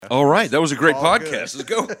All right, that was a great All podcast. Let's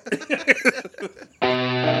go.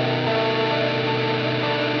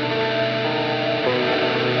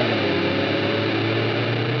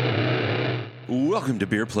 Welcome to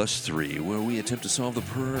Beer Plus 3, where we attempt to solve the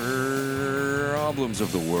problems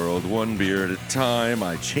of the world one beer at a time.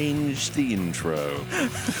 I changed the intro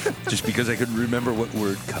just because I couldn't remember what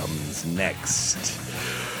word comes next.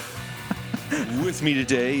 With me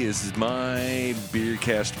today is my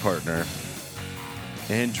Beercast partner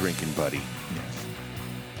and drinking buddy. Yes.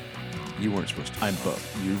 You weren't supposed to. I'm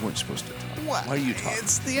both. You weren't supposed to talk. What? Why are you talking?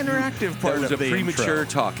 It's the interactive part That was of a the premature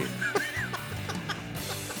intro. talking.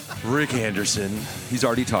 Rick Anderson. He's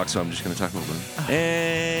already talked, so I'm just going to talk over him.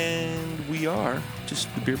 And we are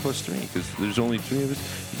just the Beer Plus 3, because there's only 3 of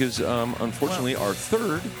us. Because, unfortunately, our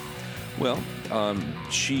third,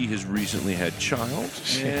 she has recently had child.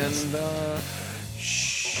 And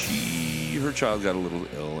her child got a little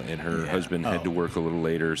ill, and her husband had to work a little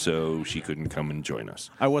later, so she couldn't come and join us.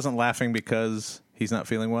 I wasn't laughing because he's not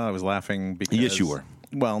feeling well. I was laughing because... Yes, you were.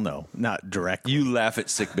 Well, no, not directly. You laugh at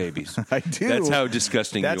sick babies. I do. That's how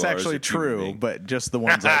disgusting That's you are. actually as a human true, being. but just the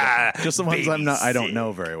ones I'm not. I don't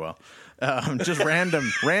know very well. Just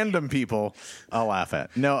random people I'll laugh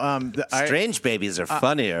at. No, Strange babies are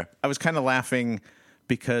funnier. I was kind of laughing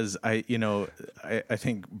because I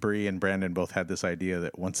think Bree and Brandon both had this idea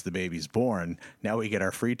that once the baby's born, now we get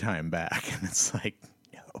our free time back, and it's like,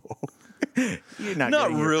 no. You're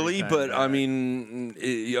not really, but I mean,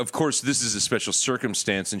 of course, this is a special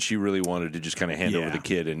circumstance, and she really wanted to just kind of hand over the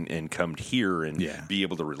kid and come here and be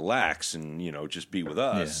able to relax and just be with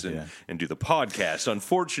us and do the podcast.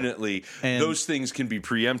 Unfortunately, those things can be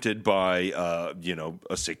preempted by a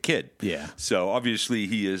sick kid. Yeah. So obviously,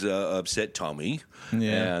 he is upset Tommy.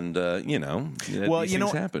 Yeah. And these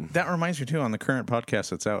things happen. That reminds me too. On the current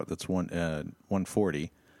podcast that's out, that's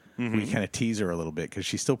 140. Mm-hmm. We kind of tease her a little bit because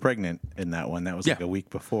she's still pregnant in that one. That was like a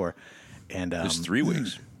week before, and it's 3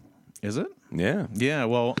 weeks. Is it? Yeah. Yeah.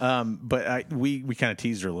 Well, but we kind of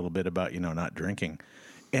teased her a little bit about not drinking,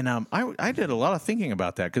 and I did a lot of thinking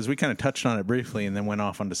about that because we kind of touched on it briefly and then went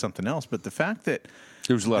off onto something else. But the fact that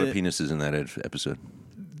there was a lot of penises in that episode.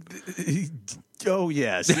 Oh,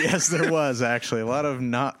 yes, there was actually a lot of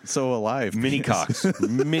not so alive mini cocks, not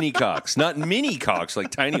mini cocks like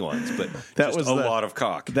tiny ones, but that was a lot of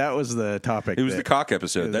cock. That was the topic. It was the cock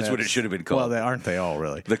episode. That's what it should have been called. Well, aren't they all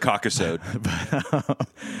really the cockisode?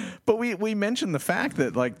 But we mentioned the fact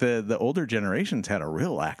that like the older generations had a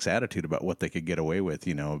real lax attitude about what they could get away with.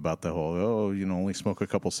 About the whole only smoke a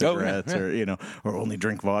couple cigarettes or only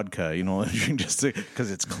drink vodka. Only drink just because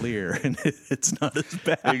it's clear and it's not as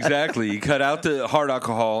bad. Exactly. You cut out the hard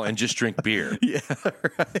alcohol and just drink beer. Yeah,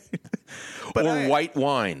 right. Or white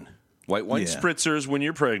wine. White wine spritzers when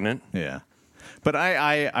you're pregnant. Yeah. But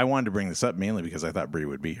I wanted to bring this up mainly because I thought Bree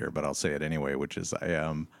would be here, but I'll say it anyway, which is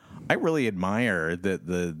I really admire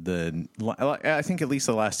that I think at least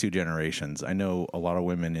the last 2 generations, I know a lot of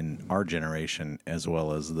women in our generation as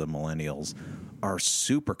well as the millennials are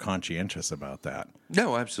super conscientious about that.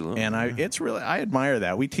 No, absolutely. And I admire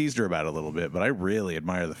that. We teased her about it a little bit, but I really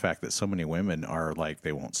admire the fact that so many women are like,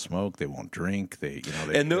 they won't smoke, they won't drink,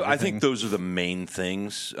 I think those are the main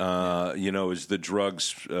things, is the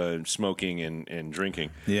drugs, smoking and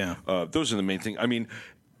drinking. Yeah. Those are the main things. I mean,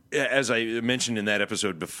 as I mentioned in that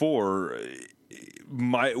episode before,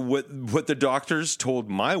 what the doctors told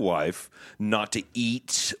my wife not to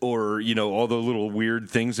eat, or all the little weird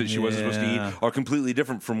things that she wasn't supposed to eat, are completely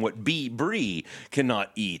different from what Bree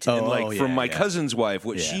cannot eat, and from my cousin's wife,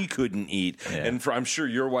 what she couldn't eat, and I'm sure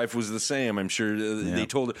your wife was the same. I'm sure they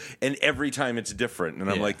told her, and every time it's different,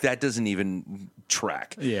 and I'm like, that doesn't even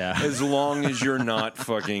track. Yeah, as long as you're not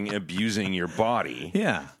fucking abusing your body.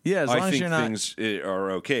 Yeah, as long as you're not... things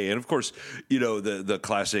are okay. And of course, the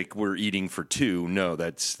classic "we're eating for 2." No,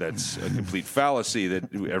 that's a complete fallacy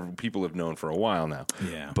that people have known for a while now.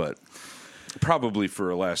 Yeah, but probably for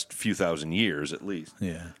the last few thousand years at least.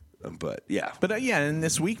 Yeah. But and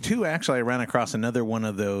this week too, actually, I ran across another one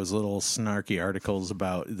of those little snarky articles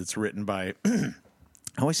that's written by. It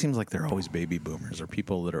always seems like they're always baby boomers or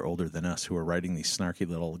people that are older than us who are writing these snarky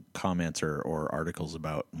little comments or articles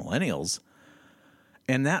about millennials.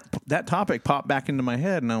 And that topic popped back into my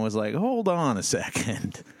head, and I was like, hold on a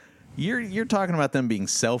second. You're talking about them being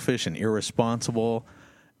selfish and irresponsible,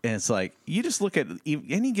 and it's like you just look at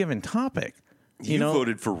any given topic. You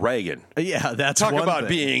voted for Reagan. Yeah, that's talk about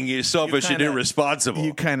thing. Being selfish and irresponsible.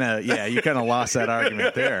 You kind of lost that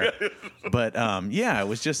argument there. But it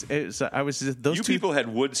was just those people had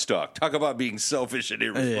Woodstock. Talk about being selfish and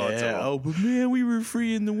irresponsible. Yeah. Oh, but man, we were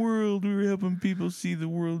free in the world. We were helping people see the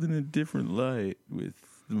world in a different light with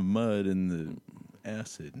the mud and the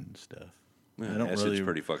acid and stuff. Yeah, acid's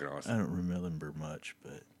pretty fucking awesome. I don't remember much,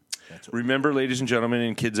 but that's what remember, ladies and gentlemen,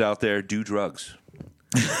 and kids out there, do drugs.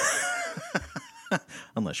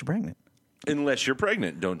 Unless you're pregnant. Unless you're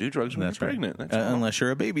pregnant, don't do drugs when you're pregnant. Right. Unless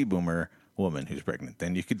you're a baby boomer woman who's pregnant,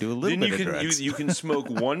 then you could do a little bit of drugs. You can smoke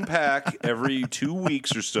 1 pack every 2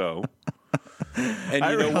 weeks or so. And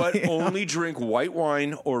you know what? Only drink white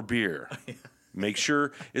wine or beer. Make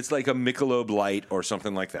sure it's like a Michelob Light or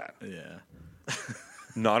something like that. Yeah.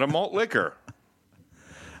 Not a malt liquor.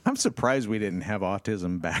 I'm surprised we didn't have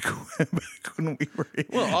autism back when we were.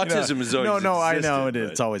 Well, autism has always existed. I know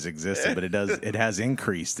it's always existed, but it has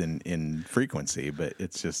increased in frequency. But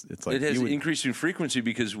it's like it has increased in frequency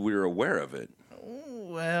because we're aware of it.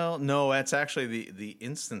 Well, no, that's actually the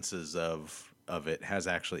instances of it has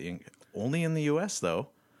actually only in the U.S. though.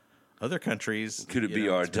 Other countries, could it be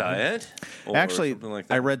our diet? Actually, like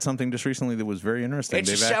that? I read something just recently that was very interesting. It's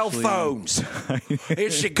your cell phones.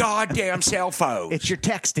 It's your goddamn cell phones. It's your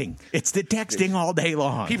texting. It's the texting all day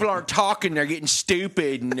long. People aren't talking; they're getting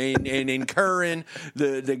stupid and incurring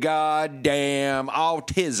the goddamn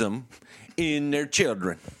autism in their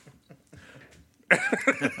children.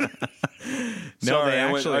 Sorry,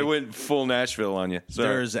 I went full Nashville on you. Sorry.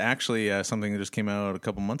 There's actually something that just came out a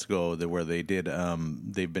couple months ago where they did.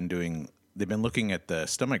 They've been looking at the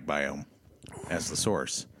stomach biome as the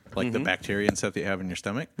source, like the bacteria and stuff that you have in your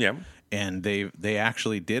stomach. Yeah, and they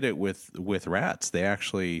actually did it with rats. They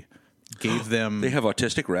actually gave them. They have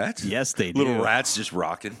autistic rats. Yes, they do. Little rats just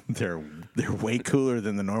rocking. They're way cooler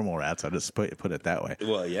than the normal rats. I'll just put it that way.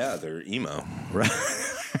 Well, yeah, they're emo. Right.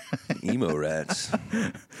 Emo rats.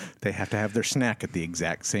 They have to have their snack at the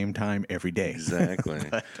exact same time every day. Exactly.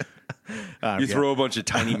 You throw a bunch of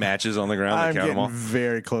tiny matches on the ground and count them all. I'm getting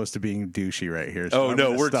very close to being douchey right here. So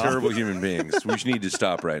we're terrible human beings. We need to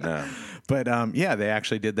stop right now. But they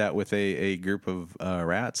actually did that with a group of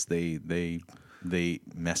rats. They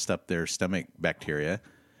messed up their stomach bacteria,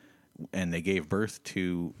 and they gave birth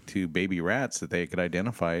to baby rats that they could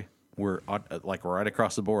identify were like right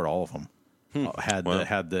across the board. All of them. I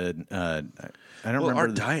don't remember. Our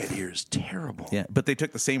diet here is terrible. Yeah, but they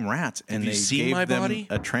took the same rats and they gave them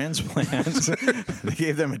a transplant. They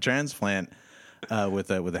gave them a transplant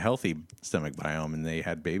with a healthy stomach biome, and they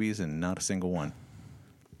had babies and not a single one.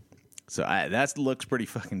 So that looks pretty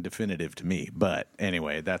fucking definitive to me. But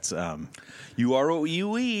anyway, that's you are what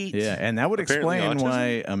you eat. Yeah, and that would explain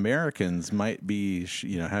why Americans might be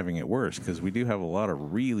having it worse, because we do have a lot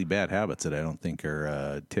of really bad habits that I don't think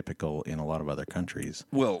are typical in a lot of other countries.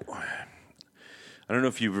 Well, I don't know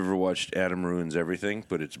if you've ever watched Adam Ruins Everything,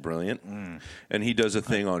 but it's brilliant. And he does a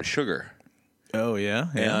thing on sugar. Oh, yeah?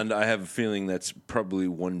 And I have a feeling that's probably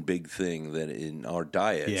one big thing that in our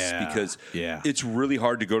diets, because it's really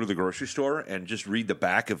hard to go to the grocery store and just read the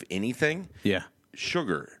back of anything. Yeah.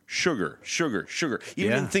 Sugar.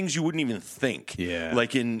 Even in things you wouldn't even think. Yeah.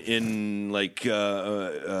 Like in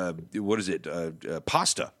what is it?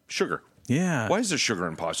 Pasta. Sugar. Yeah. Why is there sugar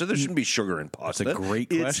in pasta? There shouldn't be sugar in pasta. That's a great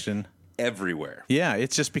question. Everywhere. Yeah,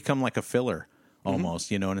 it's just become like a filler.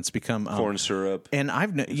 Almost, and it's become corn syrup. And I've,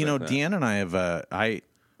 Deanna and I have, I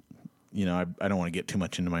don't want to get too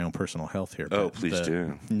much into my own personal health here. Oh, please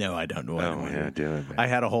do. No, I don't. Do it. Man. I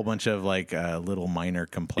had a whole bunch of little minor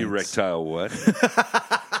complaints. Erectile what?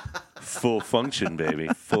 Full function, baby.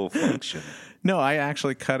 Full function. No, I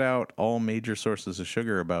actually cut out all major sources of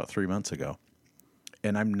sugar about 3 months ago,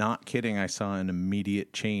 and I'm not kidding. I saw an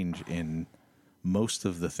immediate change in most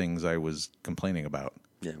of the things I was complaining about.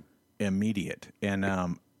 Yeah. Immediate,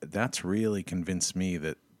 and that's really convinced me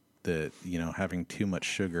that having too much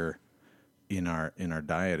sugar in our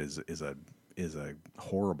diet is a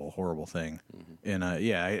horrible thing. And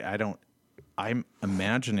I don't. I'm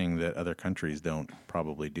imagining that other countries don't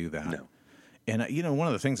probably do that. No. And one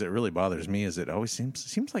of the things that really bothers me is it always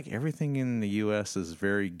seems like everything in the U.S. is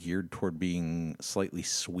very geared toward being slightly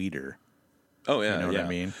sweeter. Oh yeah, you know what I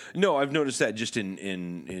mean? No, I've noticed that just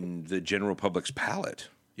in the general public's palate.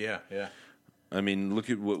 Yeah. I mean, look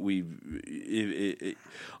at what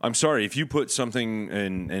I'm sorry if you put something,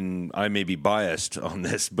 and I may be biased on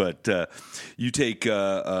this, but you take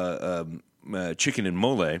chicken and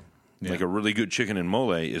mole. Yeah. Like a really good chicken and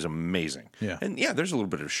mole is amazing. Yeah. And there's a little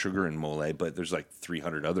bit of sugar in mole, but there's like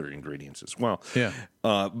 300 other ingredients as well. Yeah.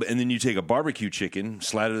 And then you take a barbecue chicken,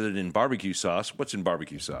 slather it in barbecue sauce. What's in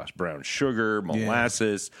barbecue sauce? Brown sugar,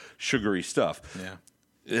 molasses, sugary stuff. Yeah.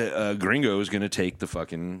 Gringo is going to take the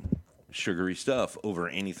fucking sugary stuff over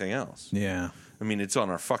anything else. Yeah. I mean, it's on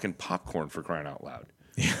our fucking popcorn, for crying out loud.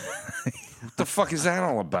 What the fuck is that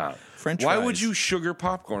all about? French Why fries. would you sugar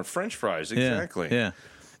popcorn? French fries, exactly. Yeah.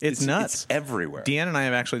 It's nuts. It's everywhere. Deanne and I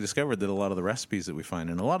have actually discovered that a lot of the recipes that we find,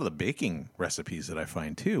 and a lot of the baking recipes that I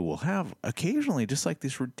find too, will have occasionally just like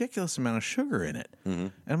this ridiculous amount of sugar in it. Mm-hmm.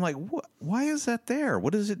 And I'm like, why is that there?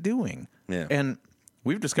 What is it doing? Yeah. And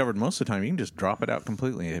we've discovered most of the time you can just drop it out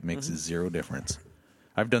completely. It makes zero difference.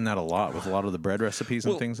 I've done that a lot with a lot of the bread recipes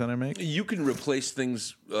and things that I make. You can replace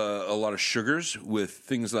things, a lot of sugars, with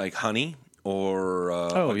things like honey or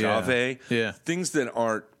agave. Yeah. Things that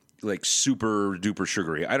aren't like super duper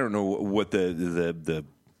sugary. I don't know what the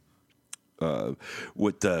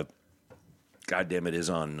goddamn it is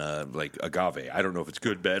on like agave. I don't know if it's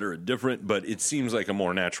good, bad, or indifferent, but it seems like a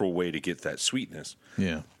more natural way to get that sweetness.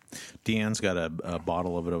 Yeah. Deanne's got a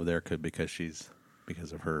bottle of it over there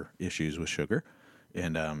because of her issues with sugar.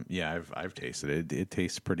 And I've tasted it. It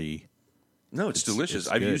tastes pretty. No, it's delicious.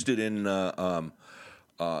 I've used it in.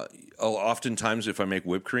 Oftentimes, if I make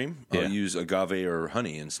whipped cream, I'll use agave or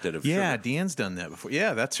honey instead of sugar. Deanne's done that before.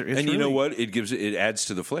 Yeah, and you know what? It adds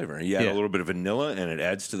to the flavor. You add a little bit of vanilla, and it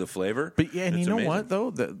adds to the flavor. But and you know amazing. What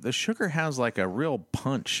though? The sugar has like a real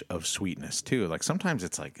punch of sweetness too. Like sometimes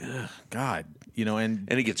it's like, ugh, God, and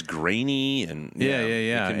it gets grainy and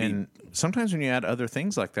and sometimes when you add other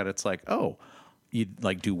things like that, it's like, oh. You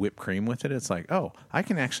like do whipped cream with it. It's like, oh, I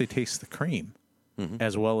can actually taste the cream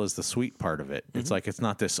as well as the sweet part of it. Mm-hmm. It's like it's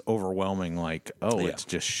not this overwhelming like, it's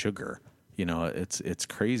just sugar. It's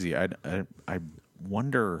crazy. I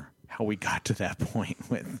wonder how we got to that point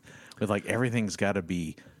with like everything's got to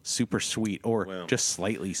be super sweet or just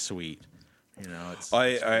slightly sweet.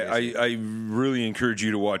 I really encourage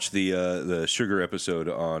you to watch the sugar episode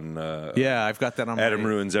on. I've got that on. Adam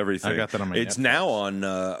Ruins Everything. I got that on my. It's Netflix. now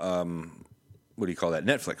on. What do you call that?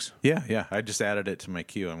 Netflix. Yeah. I just added it to my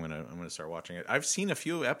queue. I'm gonna start watching it. I've seen a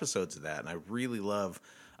few episodes of that, and I really love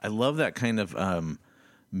that kind of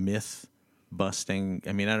myth busting.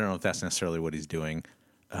 I mean, I don't know if that's necessarily what he's doing.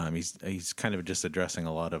 He's kind of just addressing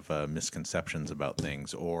a lot of misconceptions about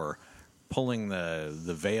things or pulling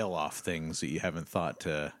the veil off things that you haven't thought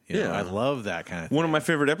to. I love that kind of thing. One of my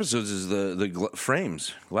favorite episodes is the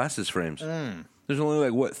glasses frames. There's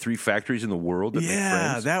only 3 factories in the world that make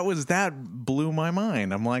frames. that blew my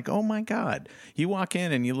mind. I'm like, oh my God. You walk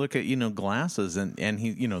in and you look at, glasses and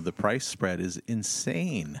he, the price spread is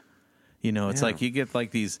insane. It's like you get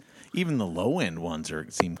like these, even the low end ones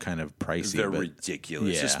seem kind of pricey. They're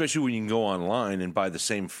ridiculous, especially when you can go online and buy the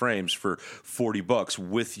same frames for $40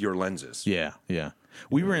 with your lenses. Yeah.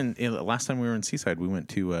 We were last time we were in Seaside, we went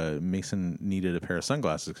to Mason needed a pair of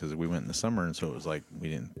sunglasses because we went in the summer, and so it was like we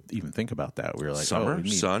didn't even think about that. We were like,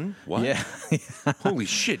 sun? What? Yeah. Holy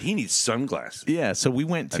shit, he needs sunglasses. Yeah, so we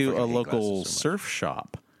went to a local surf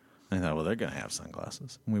shop. I thought, well, they're going to have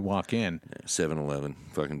sunglasses. And we walk in. 7-Eleven,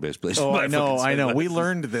 fucking best place. Oh, I know. We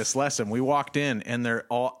learned this lesson. We walked in, and they're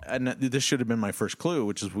all, and this should have been my first clue,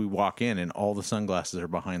 which is we walk in, and all the sunglasses are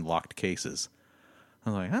behind locked cases.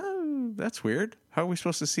 I'm like, oh, that's weird. How are we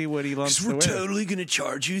supposed to see what he wants to wear? We're totally going to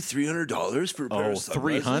charge you $300 for a pair of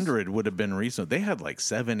sunglasses. $300 would have been reasonable. They had like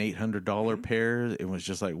 $700-800 pairs. It was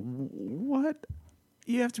just like, what?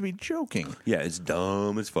 You have to be joking. Yeah, it's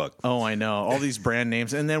dumb as fuck. Oh, I know. All these brand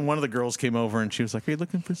names. And then one of the girls came over and she was like, are you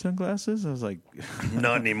looking for sunglasses? I was like,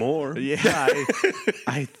 not anymore. Yeah.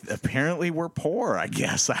 I apparently we're poor, I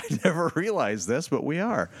guess. I never realized this, but we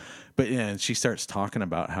are. But and she starts talking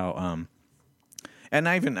about how and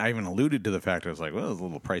I even alluded to the fact I was like, well, it's a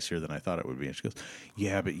little pricier than I thought it would be. And she goes,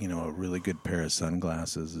 yeah, but a really good pair of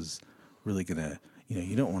sunglasses is really gonna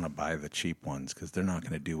you don't want to buy the cheap ones because they're not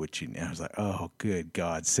going to do what you need. I was like, oh, good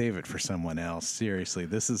God, save it for someone else. Seriously,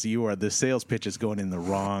 the sales pitch is going in the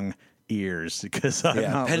wrong ears because Penn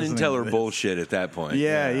and Teller bullshit at that point.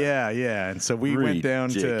 Yeah. And so we went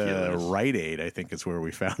down to Rite Aid, I think is where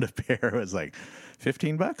we found a pair. It was like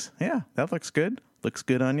 $15. Yeah, that looks good. Looks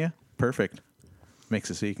good on you. Perfect.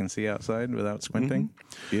 Makes it so you can see outside without squinting.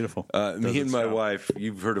 Mm-hmm. Beautiful. Me and my wife,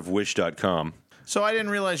 you've heard of Wish.com. So I didn't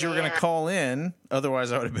realize you were going to call in.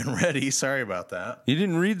 Otherwise, I would have been ready. Sorry about that. You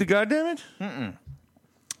didn't read the goddamn it? Mm-mm.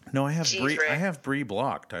 No, I have Bree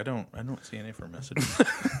blocked. I don't see any of her messages.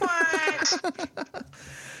 What?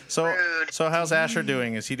 So how's Asher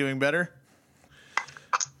doing? Is he doing better?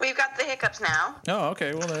 We've got the hiccups now. Oh,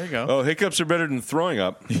 okay. Well, there you go. Oh, hiccups are better than throwing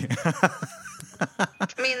up. I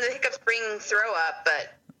mean, the hiccups bring throw up,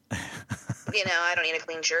 but I don't need a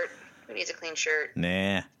clean shirt. Who needs a clean shirt?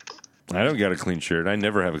 Nah. I don't got a clean shirt. I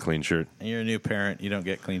never have a clean shirt. You're a new parent. You don't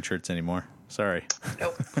get clean shirts anymore. Sorry.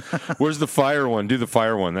 Nope. Where's the fire one? Do the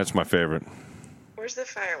fire one. That's my favorite. Where's the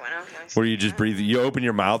fire one? Okay, Where you just breathe, you open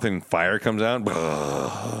your mouth and fire comes out.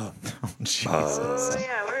 Jesus. Oh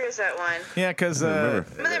yeah, where is that one? Yeah, because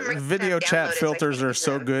video chat filters are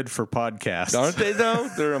so good for podcasts. Aren't they, though?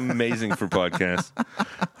 They're amazing for podcasts.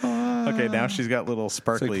 Okay, now she's got little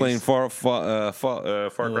sparklies. It's like playing Far Cry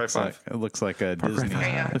 5. It looks like a Disney.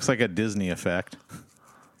 Looks like a Disney effect.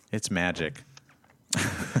 It's magic. Yeah,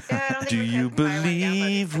 I don't think Do you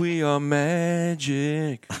believe we are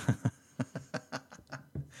magic?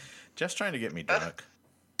 Just trying to get me drunk.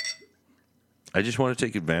 I just want to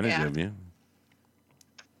take advantage of you.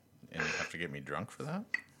 And you have to get me drunk for that?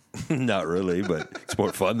 Not really, but it's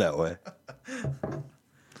more fun that way.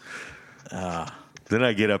 Then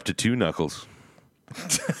I get up to 2 knuckles.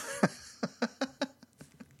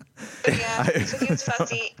 Yeah, so he was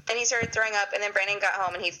fussy, and he started throwing up, and then Brandon got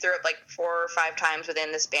home, and he threw up like 4 or 5 times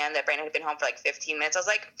within the span that Brandon had been home for like 15 minutes. I was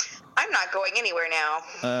like, I'm not going anywhere now.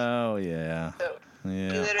 Oh, yeah. So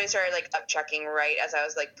Yeah. he literally started like upchucking right as I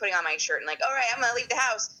was like putting on my shirt and like, all right, I'm going to leave the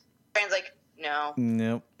house. Brandon's like, no.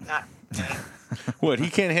 Nope. Not doing. What, he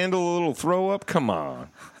can't handle a little throw up? Come on.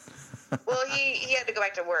 Well, he had to go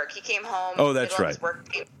back to work. He came home. Oh, that's middle of right. his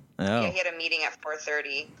work day. Oh. Yeah, he had a meeting at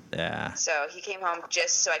 4:30. Yeah. So he came home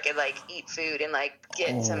just so I could like eat food and like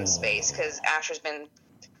get some space because Asher's been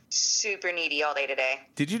super needy all day today.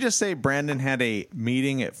 Did you just say Brandon had a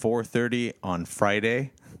meeting at 4:30 on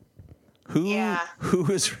Friday?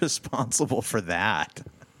 Who is responsible for that?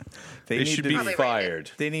 They should be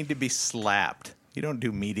fired. They need to be slapped. You don't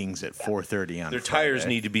do meetings at 4:30 on Their Friday. tires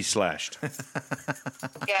need to be slashed.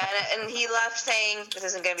 Yeah, and he left saying this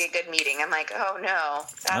isn't going to be a good meeting. I'm like, oh no,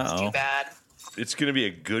 that's too bad. It's going to be a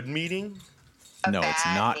good meeting? A No, it's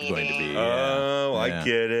bad not meeting. going to be. Oh, I Yeah.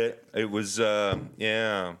 get it. It was,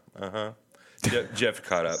 yeah, Jeff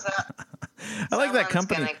caught up. I like that Someone's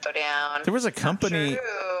company. gonna go down. There was a company. True.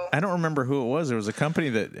 I don't remember who it was. There was a company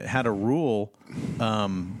that had a rule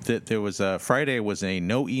that there was a Friday was a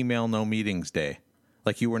no email, no meetings day.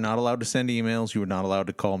 Like you were not allowed to send emails. You were not allowed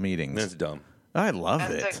to call meetings. That's dumb. I love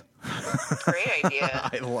That's it. a great idea.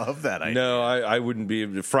 I love that idea. No, I wouldn't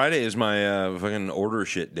be. Friday is my fucking order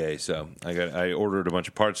shit day, so I ordered a bunch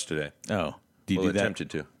of parts today. Oh, do you Well, do that? attempted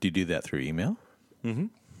to. Do you do that through email? Mm-hmm.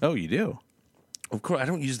 Oh, you do. Of course, I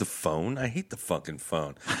don't use the phone. I hate the fucking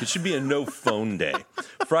phone. It should be a no phone day.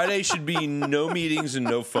 Friday should be no meetings and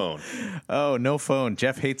no phone. Oh, no phone.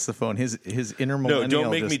 Jeff hates the phone. His inner millennial. No,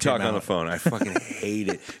 don't make me just came talk on out. the phone. I fucking hate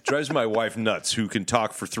it. Drives my wife nuts. Who can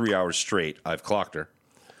talk for 3 hours straight? I've clocked her.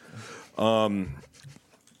 And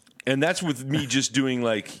that's with me just doing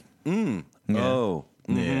like, oh,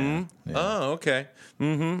 Yeah. oh, okay,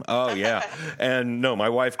 oh yeah. And no, my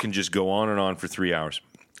wife can just go on and on for 3 hours.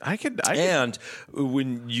 I could. And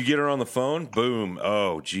when you get her on the phone, boom.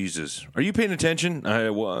 Oh, Jesus. Are you paying attention? I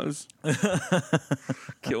was.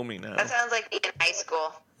 Kill me now. That sounds like me in high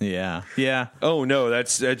school. Yeah. Yeah. Oh, no.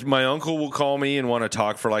 That's my uncle will call me and want to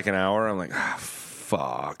talk for like an hour. I'm like,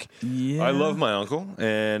 fuck. Yeah. I love my uncle,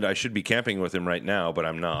 and I should be camping with him right now, but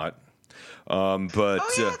I'm not. But Oh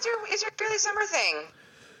yeah, it's your early summer thing.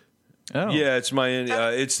 Oh. yeah, it's my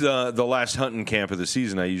it's the last hunting camp of the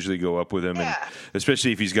season. I usually go up with him, and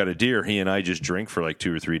especially if he's got a deer, he and I just drink for like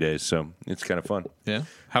 2 or 3 days. So it's kind of fun. Yeah.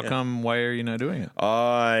 How come? Why are you not doing it?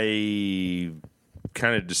 I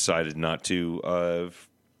kind of decided not to.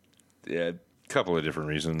 A couple of different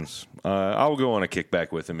reasons. I'll go on a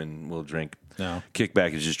kickback with him, and we'll drink. No.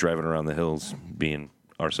 Kickback is just driving around the hills, being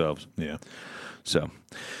ourselves. Yeah. So.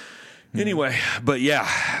 Anyway, but yeah,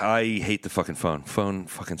 I hate the fucking phone. Phone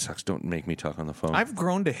fucking sucks. Don't make me talk on the phone. I've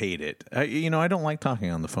grown to hate it. I don't like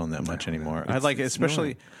talking on the phone that much anymore. I like it,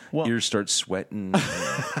 especially. Well, ears start sweating,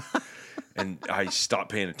 and I stop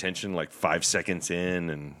paying attention like 5 seconds in,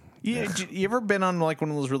 and yeah. You ever been on like one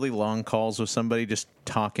of those really long calls with somebody just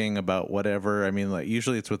talking about whatever? I mean, like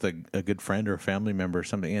usually it's with a good friend or a family member or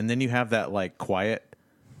something, and then you have that like quiet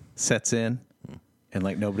sets in. And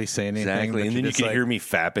like nobody's saying anything. exactly, and then you can hear me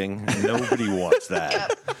fapping. Nobody wants that.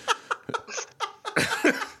 Yep.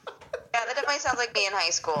 Yeah, that definitely sounds like me in high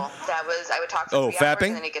school. I would talk for 3 hours fapping?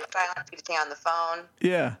 and then it gets silent. You stay on the phone.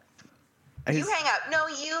 Yeah. You hang up. No,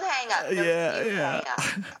 you hang up. No, Yeah, you yeah.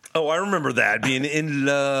 hang up. Oh, I remember that being in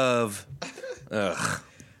love. Ugh.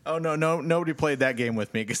 Oh no, nobody played that game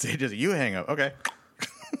with me because they just you hang up. Okay.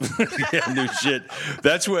 Yeah, no shit.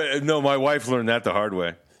 That's what. No, my wife learned that the hard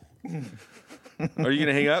way. Are you going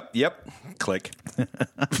to hang up? Yep. Click.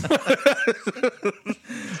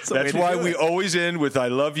 That's why we always end with "I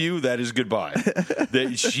love you." That is goodbye.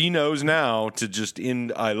 That she knows now to just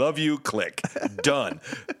end "I love you." Click. Done.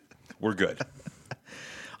 We're good.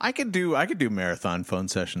 I could do marathon phone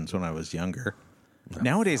sessions when I was younger.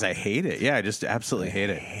 Nowadays, I hate it. Yeah, I just absolutely hate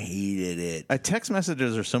it. Hated it. Text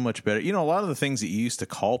messages are so much better. You know, a lot of the things that you used to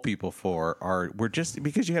call people for were just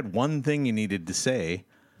because you had one thing you needed to say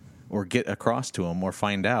or get across to them or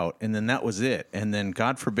find out, and then that was it. And then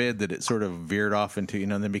God forbid that it sort of veered off into, you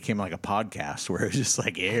know, then became like a podcast where it's just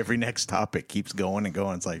like every next topic keeps going and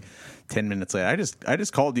going. It's like 10 minutes later. I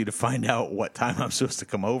just called you to find out what time I'm supposed to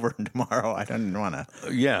come over tomorrow. I don't want to.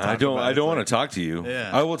 Yeah, I don't want to talk to you. Yeah.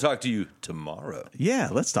 I will talk to you tomorrow. Yeah,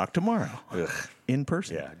 let's talk tomorrow. Ugh. In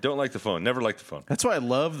person. Yeah, don't like the phone. Never liked the phone. That's why I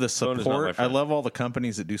love the Phone is not my support. I friend. love all the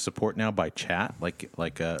companies that do support now by chat, like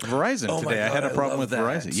Verizon Oh my today. I had a God, I problem love with that.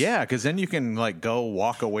 Verizon. Yeah, because then you can like go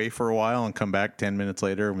walk away for a while and come back 10 minutes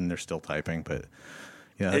later when they're still typing. But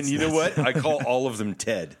yeah, And you know what? I call all of them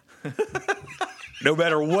Ted. No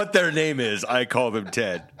matter what their name is, I call them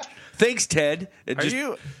Ted. Thanks, Ted.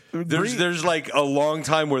 There's like a long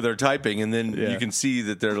time where they're typing, and then you can see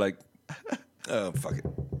that they're like, oh, fuck it.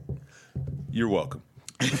 You're welcome.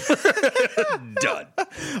 Done.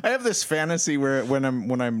 I have this fantasy where when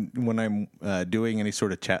I'm doing any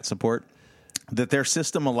sort of chat support, that their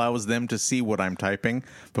system allows them to see what I'm typing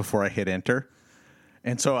before I hit enter.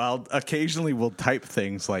 And so I'll occasionally will type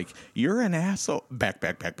things like, you're an asshole. Back.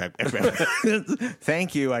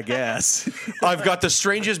 Thank you, I guess. I've got the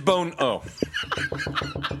strangest bone. Oh.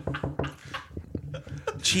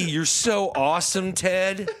 Gee, you're so awesome,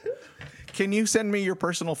 Ted. Can you send me your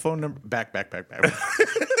personal phone number? Back.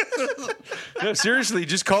 No, seriously,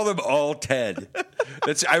 just call them all Ted.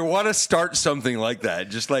 I want to start something like that.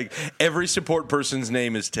 Just like every support person's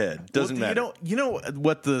name is Ted. Doesn't matter. You know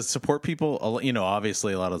what the support people, you know,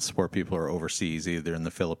 obviously a lot of the support people are overseas, either in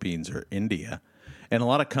the Philippines or India. And a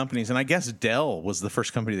lot of companies, and I guess Dell was the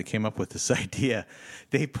first company that came up with this idea.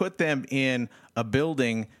 They put them in a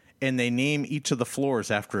building and they name each of the floors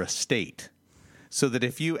after a state. So that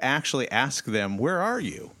if you actually ask them, where are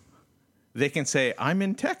you? They can say, I'm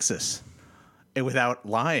in Texas, without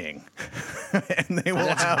lying. And they will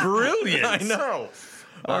have brilliant. I know.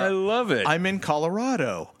 I love it. I'm in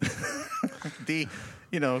Colorado.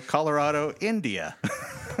 Colorado, India.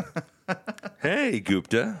 Hey,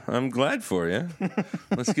 Gupta, I'm glad for you.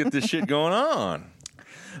 Let's get this shit going on.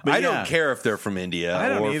 But I don't care if they're from India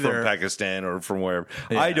or from Pakistan or from wherever.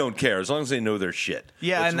 Yeah. I don't care as long as they know their shit.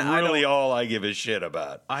 Yeah, that's and I really all I give a shit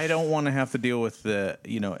about. I don't want to have to deal with I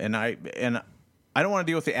don't want to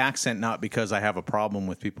deal with the accent, not because I have a problem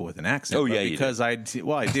with people with an accent. Oh, but yeah, because I do.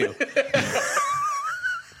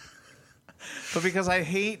 But because I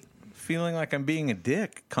hate feeling like I'm being a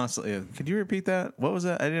dick constantly. Could you repeat that? What was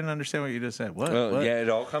that? I didn't understand what you just said. What? Yeah, it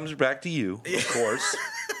all comes back to you, of course.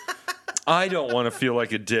 I don't want to feel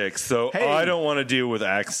like a dick, so Hey. I don't want to deal with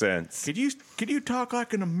accents. Could you talk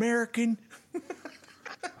like an American?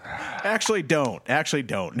 Actually, don't.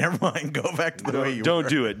 Never mind. Go back to the way you were. Don't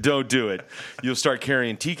do it. Don't do it. You'll start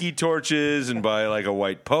carrying tiki torches and buy like a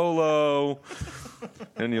white polo.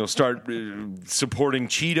 And you'll start supporting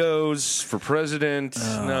Cheetos for president.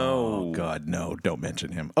 Oh, God, no. Don't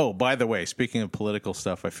mention him. Oh, by the way, speaking of political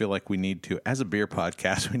stuff, I feel like we need to, as a beer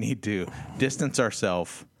podcast, we need to distance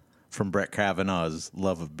ourselves from Brett Kavanaugh's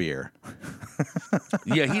love of beer.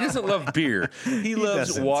 Yeah, he doesn't love beer. He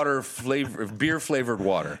loves doesn't. beer flavored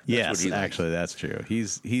water. That's Yes, what he likes. actually, that's true.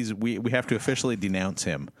 We have to officially denounce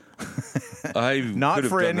him. Not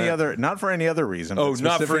for any other reason. Oh, but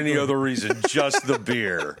not for any specifically- other reason. Just the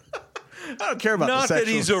beer. I don't care about Not the that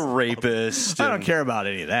sexual. he's a rapist. I don't care about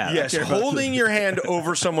any of that. Yes, I care about holding your hand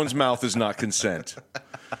over someone's mouth is not consent.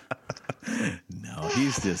 No,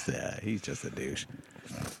 he's just a douche.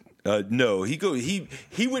 No,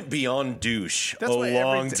 he went beyond douche That's why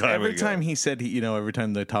long time ago. every time he said, every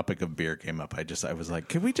time the topic of beer came up, I was like,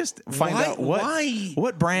 could we just find out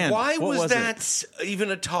what brand? Why what was it? that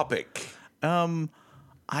even a topic?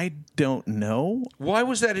 I don't know. Why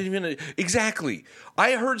was that even exactly?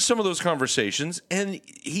 I heard some of those conversations, and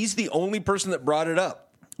he's the only person that brought it up.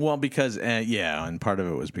 Well, because and part of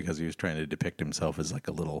it was because he was trying to depict himself as like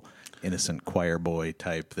a little innocent choir boy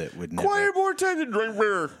type that would never. Choir boy tend to drink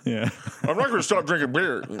beer. Yeah, I'm not going to stop drinking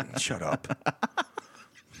beer. Shut up.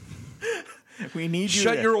 We need you.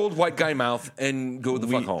 Shut to, your old white guy mouth and go the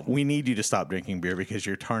fuck home. We need you to stop drinking beer because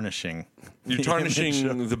you're tarnishing. You're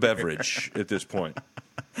tarnishing the beverage at this point.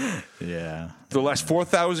 Yeah. The last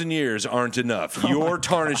 4,000 years aren't enough. You're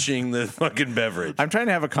tarnishing the fucking beverage. I'm trying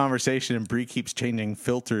to have a conversation, and Bree keeps changing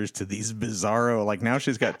filters to these bizarro. Like now,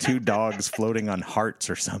 she's got two dogs floating on hearts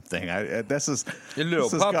or something. This has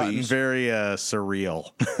gotten very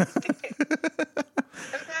surreal.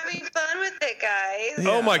 I'm having fun with it, guys.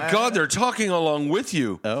 Oh my God, they're talking along with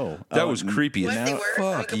you. Oh, that was creepy as What, they were?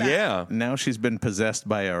 fuck. Go back. Yeah. Now she's been possessed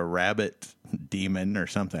by a rabbit demon or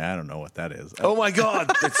something. I don't know what that is. Oh my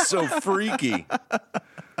God, that's so freaky.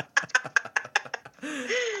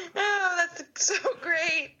 Oh, that's so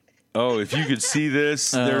great. Oh, if you could see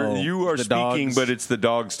this, you are speaking, dogs. but it's the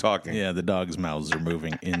dogs talking. Yeah, the dogs' mouths are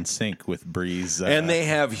moving in sync with Bree's. And they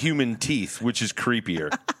have human teeth, which is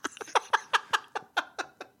creepier.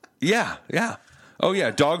 Yeah. Oh,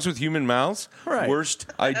 yeah, dogs with human mouths? Right. Worst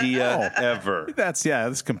idea ever. That's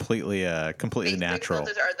completely natural.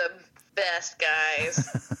 Filters are the best,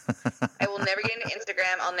 guys. I will never get into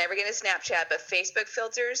Instagram. I'll never get into Snapchat, but Facebook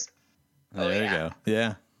filters. There you go.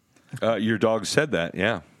 Yeah. Your dog said that,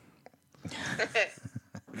 yeah.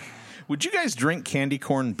 Would you guys drink candy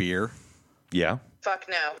corn beer? Yeah. Fuck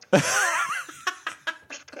no.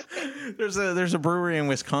 There's a brewery in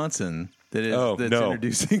Wisconsin that's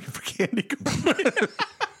introducing for candy corn.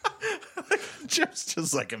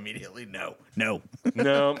 just like immediately no. No.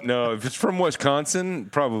 If it's from Wisconsin,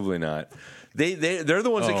 probably not. They're the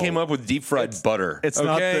ones that came up with deep fried butter. It's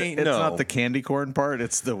not the candy corn part.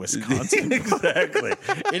 It's the Wisconsin. Exactly.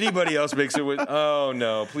 Anybody else makes it with? Oh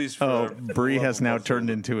no! Please. Bree has now turned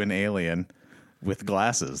into an alien with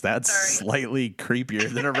glasses. That's slightly creepier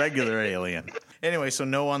than a regular alien. Anyway, so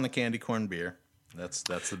no on the candy corn beer. That's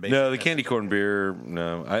the basic. No, the candy corn beer.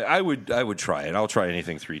 No, I would try it. I'll try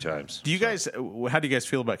anything 3 times. Do you guys? How do you guys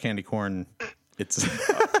feel about candy corn? It's.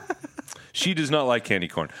 She does not like candy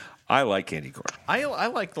corn. I like candy corn. I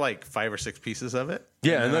like 5 or 6 pieces of it.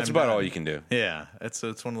 Yeah, and that's about all you can do. Yeah, it's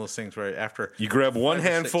one of those things where after you grab one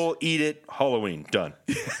handful, eat it, Halloween, done.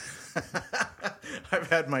 I've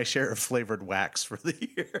had my share of flavored wax for the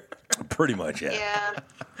year. Pretty much, yeah.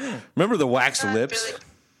 Yeah. Remember the wax lips?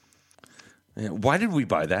 Yeah, why did we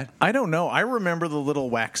buy that? I don't know. I remember the little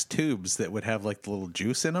wax tubes that would have like the little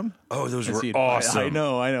juice in them. Oh, those were awesome. I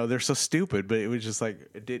know. They're so stupid, but it was just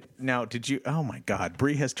like, did you? Oh my God,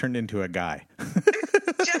 Bree has turned into a guy.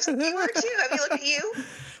 Just you were too. Have you looked at you?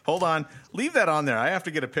 Hold on, leave that on there. I have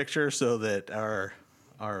to get a picture so that our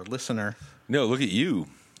listener. No, look at you.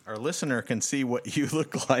 Our listener can see what you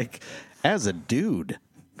look like as a dude.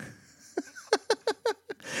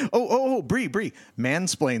 Oh, Bree,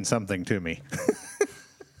 mansplain something to me.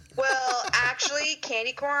 Well, actually,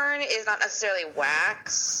 candy corn is not necessarily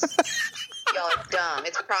wax. Y'all are dumb.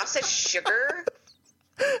 It's processed sugar.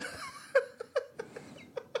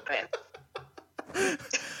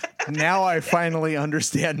 Now I finally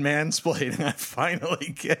understand mansplaining. I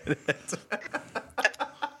finally get it.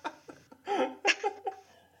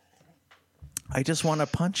 I just want to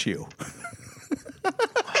punch you.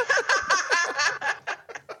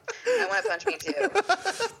 I want to punch me too.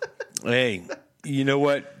 Hey, you know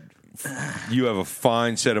what? You have a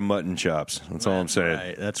fine set of mutton chops. That's all I'm saying.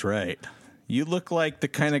 Right, that's right. You look like the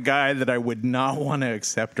kind of guy that I would not want to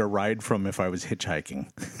accept a ride from if I was hitchhiking.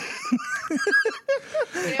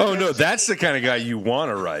 Oh, no, that's the kind of guy you want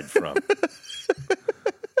to ride from.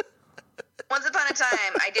 Once upon a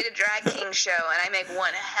time, I did a drag king show, and I make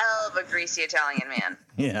one hell of a greasy Italian man.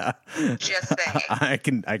 Yeah. Just saying.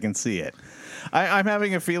 I can see it. I'm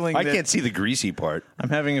having a feeling I can't see the greasy part. I'm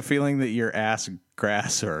having a feeling that your ass,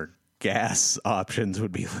 grass, or gas options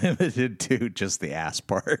would be limited to just the ass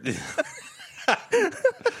part.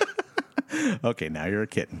 Okay, now you're a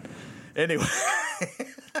kitten. Anyway.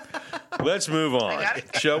 Let's move on.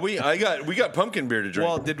 Shall we? We got pumpkin beer to drink.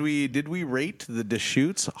 Well, did we rate the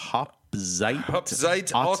Deschutes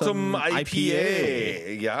Hopzeit Autumn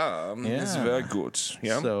IPA? Yeah, it's very good.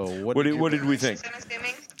 Yeah. So what did we think?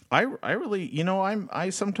 I really, I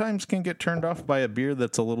sometimes can get turned off by a beer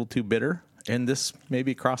that's a little too bitter, and this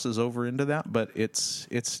maybe crosses over into that, but it's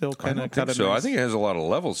still kind of got a so. nice... I think it has a lot of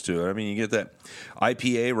levels to it. I mean, you get that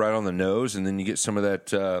IPA right on the nose, and then you get some of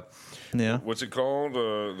that. What's it called?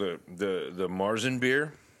 The Marzen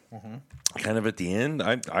beer. Mm-hmm. Kind of at the end.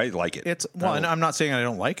 I like it. And I'm not saying I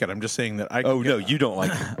don't like it. I'm just saying that no, you don't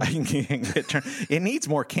like it. I can get turned. It needs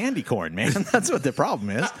more candy corn, man. That's what the problem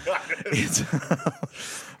is.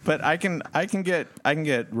 But I can get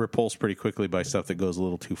repulsed pretty quickly by stuff that goes a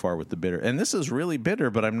little too far with the bitter. And this is really bitter,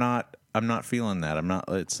 but I'm not feeling that.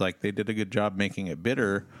 It's like they did a good job making it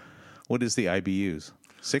bitter. What is the IBUs?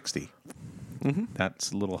 60. Mm-hmm.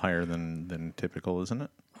 That's a little higher than typical, isn't it?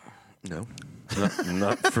 No,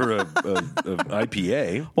 not for a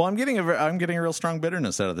IPA. Well, I'm getting a real strong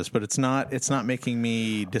bitterness out of this, but it's not making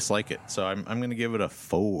me dislike it. So I'm going to give it a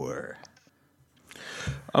 4.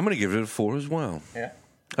 I'm going to give it a 4 as well. Yeah,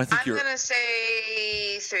 I'm going to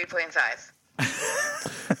say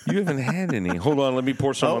 3.5. You haven't had any. Hold on, let me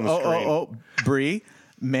pour some on the screen. Bree,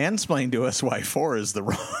 mansplain to us why 4 is the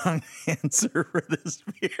wrong answer for this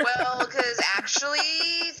beer. Well, because actually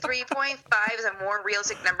 3.5 is a more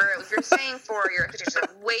realistic number. If you're saying 4, your expectations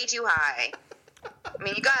are way too high. I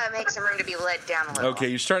mean, you gotta make some room to be let down a little. Okay,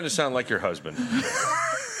 you're starting to sound like your husband.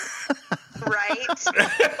 Right?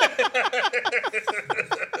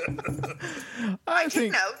 I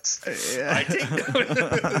take notes. I take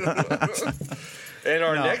notes. And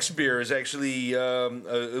our next beer is actually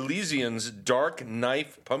Elysian's Dark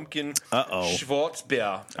Knife Pumpkin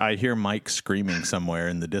Schwarzbier. I hear Mike screaming somewhere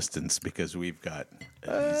in the distance because we've got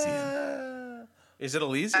Elysian. Is it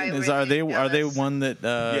Elysian? Are they one that?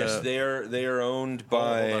 Yes, they are owned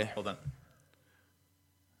by. Hold on.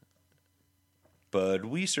 Bud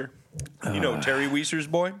Weiser. You know Terry Weiser's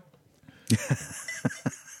boy?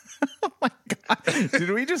 Oh my God.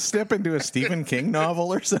 Did we just step into a Stephen King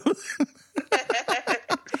novel or something?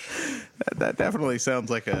 That definitely sounds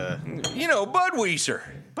like a... You know, Bud Weiser.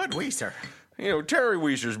 Bud Weiser. You know, Terry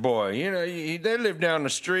Weiser's boy. You know, they live down the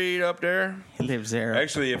street up there. He lives there.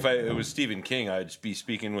 Actually, if it was Stephen King, I'd be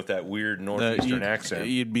speaking with that weird northeastern accent.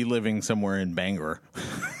 You'd be living somewhere in Bangor.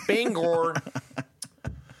 Bangor.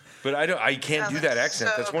 But I can't do that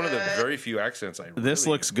accent. So That's one of the very few accents I really This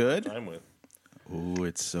looks good. I'm with. Ooh,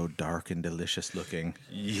 it's so dark and delicious looking.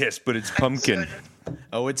 Yes, but it's pumpkin.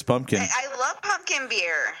 Oh, it's pumpkin. I love pumpkin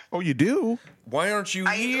beer. Oh, you do? Why aren't you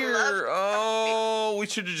here? Oh, we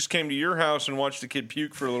should have just came to your house and watched the kid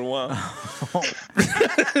puke for a little while.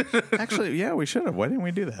 Actually, yeah, we should have. Why didn't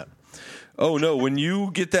we do that? Oh, no. When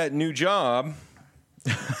you get that new job,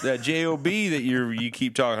 that JOB that you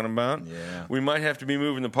keep talking about, we might have to be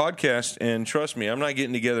moving the podcast. And trust me, I'm not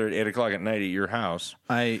getting together at 8 o'clock at night at your house.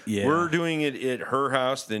 We're doing it at her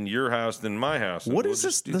house, then your house, then my house. What is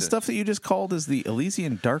this? The stuff that you just called is the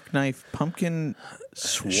Elysian Dark Knife Pumpkin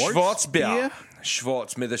Schwarzbier?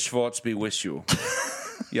 Schwarz, may the Schwarz be with you.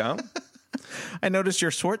 Yeah? I noticed your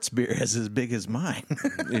Schwarzbier is as big as mine.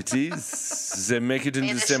 It is. They make it in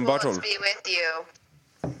May the the same Schwartz bottle. be with you.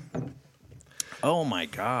 Oh, my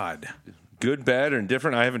God. Good, bad, or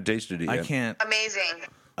indifferent? I haven't tasted it yet. I can't. Amazing.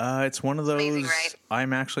 It's one of those. Amazing, right?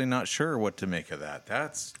 I'm actually not sure what to make of that.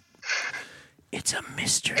 It's a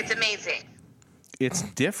mystery. It's amazing. It's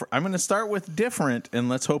different. I'm going to start with different, and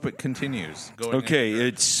let's hope it continues. Okay,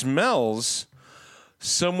 it smells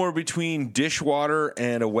somewhere between dishwater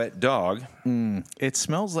and a wet dog. It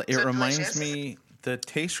smells like. So it reminds delicious. me. The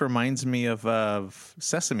taste reminds me of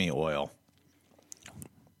sesame oil.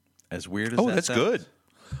 As weird as that That's sounds. good.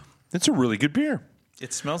 That's a really good beer.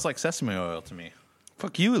 It smells like sesame oil to me.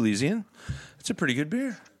 Fuck you, Elysian. It's a pretty good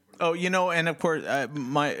beer. Oh, and of course, I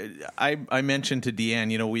mentioned to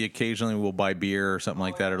Deanne, we occasionally will buy beer or something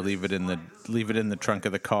like that, or leave it in the trunk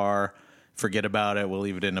of the car, forget about it, we'll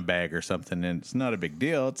leave it in a bag or something, and it's not a big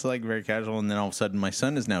deal. It's like very casual, and then all of a sudden, my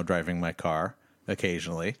son is now driving my car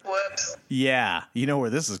occasionally. Whoops. Yeah, you know where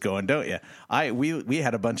this is going, don't you? We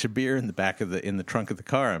had a bunch of beer in the back of in the trunk of the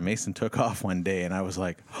car, and Mason took off one day, and I was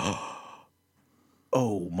like,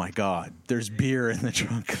 oh my God, there's beer in the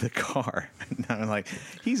trunk of the car. And I'm like,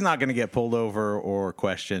 he's not going to get pulled over or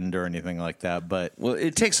questioned or anything like that. But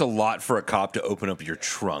it takes a lot for a cop to open up your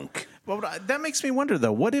trunk. Well, that makes me wonder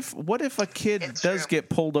though. What if a kid does get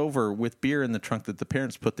pulled over with beer in the trunk that the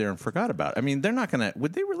parents put there and forgot about? I mean, they're not going to.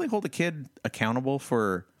 Would they really hold a kid accountable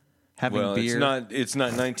for having beer? It's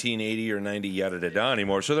not 1980 or 90 yada da da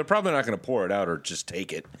anymore. So they're probably not going to pour it out or just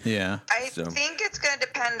take it. Yeah, I think it's going to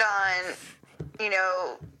depend on,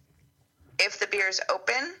 if the beer's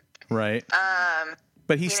open. Right.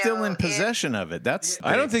 But he's still in possession of it.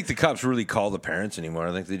 I don't think the cops really call the parents anymore.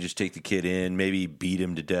 I think they just take the kid in, maybe beat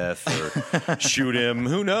him to death or shoot him.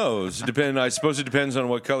 Who knows? I suppose it depends on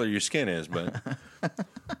what color your skin is. But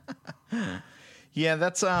yeah,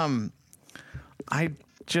 that's I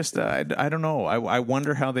don't know. I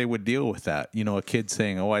wonder how they would deal with that. A kid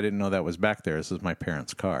saying, "Oh, I didn't know that was back there. This is my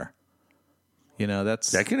parents' car."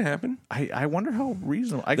 That can happen. I wonder how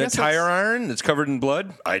reasonable. That tire iron that's covered in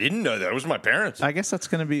blood. I didn't know that was my parents. I guess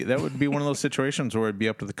that would be one of those situations where it'd be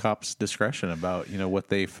up to the cops' discretion about what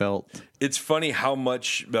they felt. It's funny how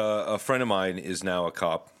much a friend of mine is now a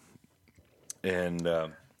cop, and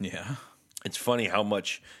it's funny how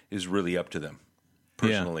much is really up to them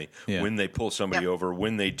personally when they pull somebody over,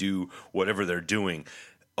 when they do whatever they're doing.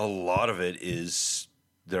 A lot of it is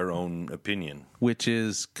their own opinion, which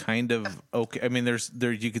is kind of okay. I mean,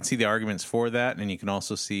 you can see the arguments for that, and you can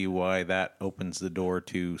also see why that opens the door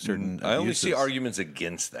to certain I only abuses. see arguments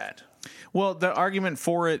against that. Well, the argument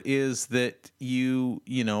for it is that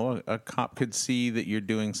a cop could see that you're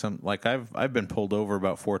doing some, like I've been pulled over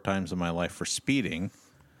about 4 times in my life for speeding,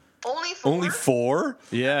 Only 4? Only 4?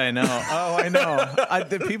 Yeah, I know. Oh, I know.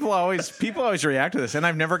 People always react to this, and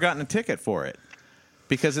I've never gotten a ticket for it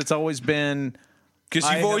because it's always been. Because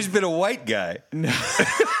you've always been a white guy.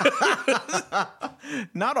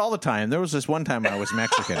 Not all the time. There was this one time I was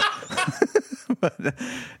Mexican. But,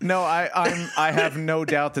 no, I have no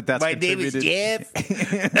doubt that that's my name is Jeff.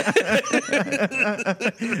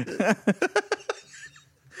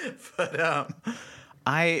 But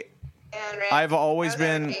And I've always I was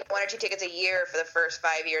been 1 or 2 tickets a year for the first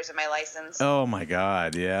 5 years of my license. Oh my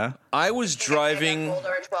God, yeah. I was driving I got pulled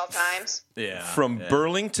over 12 times. from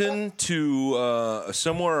Burlington to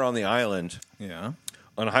somewhere on the island. Yeah.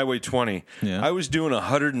 On Highway 20. Yeah. I was doing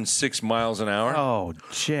 106 miles an hour. Oh,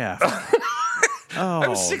 Jeff. I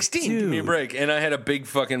was 16. Dude. Give me a break. And I had a big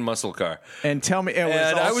fucking muscle car. And tell me,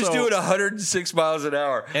 I was doing 106 miles an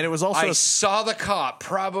hour. And it was also I saw the cop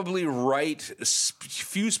probably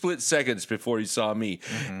few split seconds before he saw me.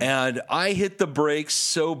 Mm-hmm. And I hit the brakes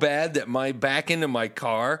so bad that my back end of my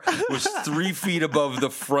car was 3 feet above the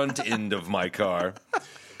front end of my car.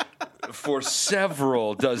 For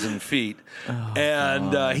several dozen feet.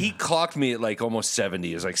 He clocked me at like almost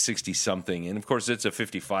 70. It was like 60 something. And of course, it's a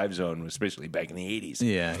 55 zone, especially back in the 80s.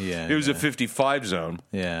 Yeah. It was a 55 zone.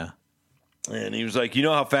 Yeah. And he was like, you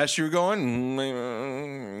know how fast you were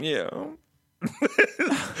going? Yeah.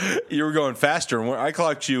 You were going faster. I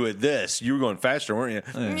clocked you at this. You were going faster, weren't you?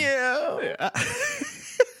 Yeah.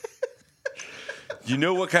 You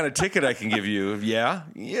know what kind of ticket I can give you? Yeah.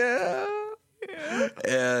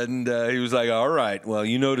 And he was like, all right, well,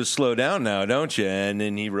 you know to slow down now, don't you? And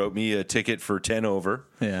then he wrote me a ticket for 10 over.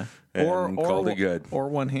 Yeah. And called it good. Or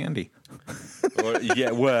one handy.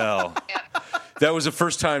 That was the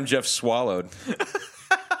first time Jeff swallowed. You're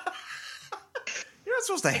not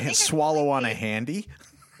supposed to swallow on a handy.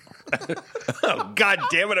 Oh, God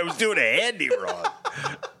damn it, I was doing a handy wrong.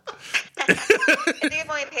 I think I've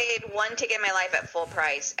only paid 1 ticket in my life at full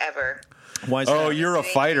price ever. Why is that? You're a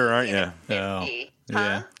fighter, aren't you? Huh?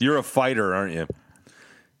 Yeah. You're a fighter, aren't you?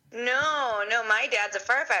 No, my dad's a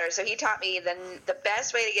firefighter, so he taught me the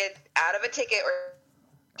best way to get out of a ticket or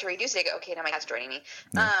to reduce a ticket. Okay, now my cat's joining me.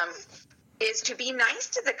 Is to be nice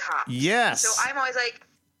to the cop. Yes. So I'm always like,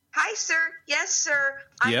 hi, sir. Yes, sir.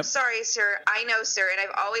 I'm sorry, sir. I know, sir. And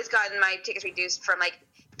I've always gotten my tickets reduced from like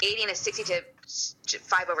 80 to 60 to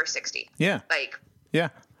 5 over 60. Yeah. Yeah.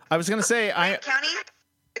 I was going to say, Grant County,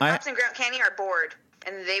 the cops in Grant County are bored,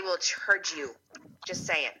 and they will charge you. Just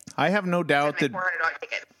saying. I have no doubt that $400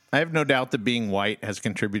 ticket. I have no doubt that being white has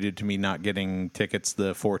contributed to me not getting tickets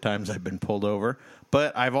the 4 times I've been pulled over.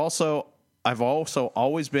 But I've also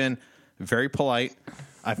always been very polite.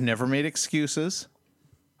 I've never made excuses.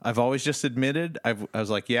 I've always just admitted. I was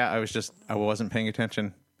like, I wasn't paying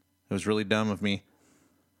attention. It was really dumb of me.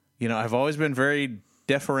 You know, I've always been very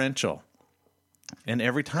deferential. And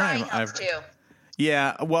every time too.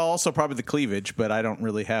 Yeah, well, also probably the cleavage, but I don't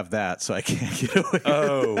really have that, so I can't get away with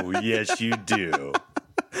Oh, yes, you do. Did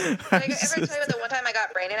I ever tell you about the one time I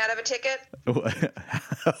got Brandon out of a ticket?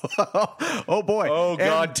 Oh, boy. Oh,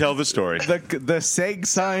 God, tell the story. The SEG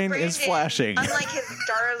sign Brandon, is flashing. unlike his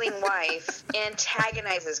darling wife,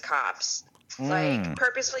 antagonizes cops. Like,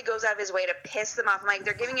 purposely goes out of his way to piss them off. I'm like,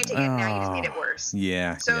 they're giving you a ticket, now you just made it worse.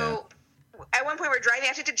 Yeah. So, at one point, we're driving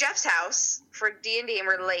actually to Jeff's house for D&D, and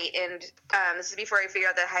we're late. And this is before I figured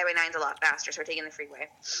out that Highway 9's a lot faster, so we're taking the freeway.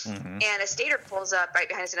 Mm-hmm. And a stater pulls up right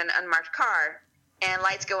behind us in an unmarked car, and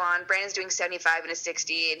lights go on. Brandon's doing 75 and a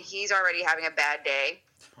 60, and he's already having a bad day.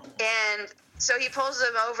 And so he pulls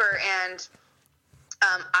them over, and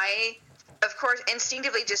I, of course,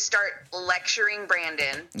 instinctively just start lecturing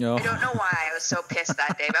Brandon. Oh. I don't know why I was so pissed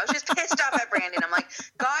that day, but I was just pissed off at Brandon. I'm like,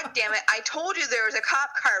 God damn it, I told you there was a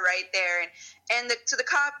cop car right there. And so the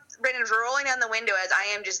cop, Brandon's rolling down the window as I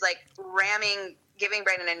am just like giving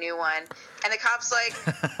Brandon a new one. And the cop's like,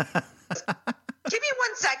 give me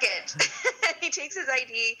 1 second. He takes his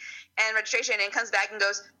ID and registration and comes back and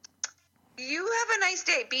goes, you have a nice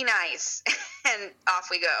day, be nice. And off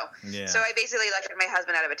we go. Yeah. So I basically lectured my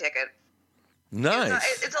husband out of a ticket.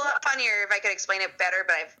 Nice. It's a lot funnier if I could explain it better,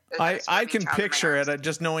 but I can picture it.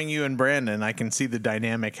 Just knowing you and Brandon, I can see the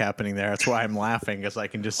dynamic happening there. That's why I'm laughing, because I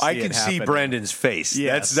can just see it see Brandon's face.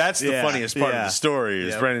 Yes. That's the funniest part of the story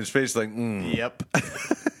is Brandon's face like, Yep.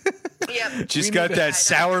 Yep. Just got that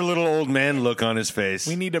sour little old man look on his face.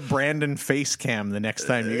 We need a Brandon face cam the next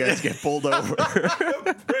time you guys get pulled over.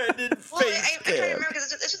 Brandon face I cam. can't remember because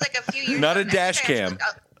this was like a few years Not ago. a dash cam.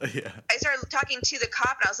 I started talking to the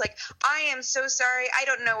cop, and I was like, I am so sorry. I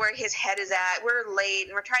don't know where his head is at. We're late,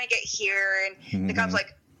 and we're trying to get here. And the cop's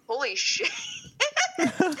like, holy shit.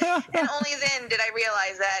 And only then did I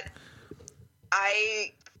realize that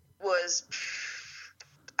I was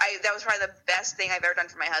that was probably the best thing I've ever done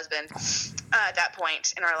for my husband at that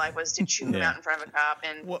point in our life, was to chew him out in front of a cop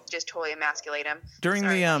and just totally emasculate him.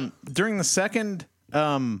 During the second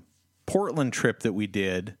Portland trip that we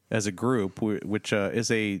did as a group, which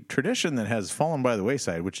is a tradition that has fallen by the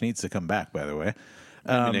wayside, which needs to come back, by the way.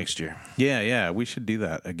 Maybe next year. Yeah, we should do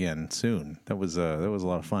that again soon. That was a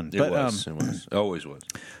lot of fun. It was. Always was.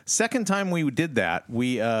 Second time we did that,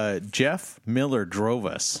 Jeff Miller drove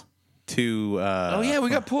us to. We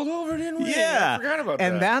got pulled over, didn't we? Yeah, I forgot about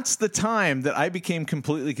that. And that's the time that I became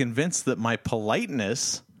completely convinced that my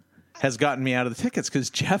politeness has gotten me out of the tickets, because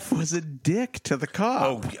Jeff was a dick to the cop.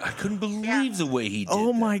 Oh, I couldn't believe the way he did.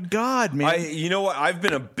 Oh my God, man! You know what? I've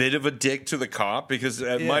been a bit of a dick to the cop, because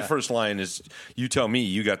my first line is, "You tell me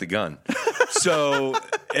you got the gun." So,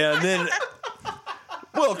 and then,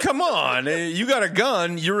 well, come on, you got a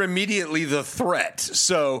gun. You're immediately the threat.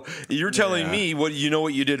 So you're telling me what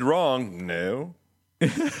you did wrong? No.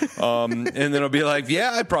 And then I'll be like,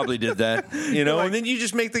 yeah, I probably did that, and then you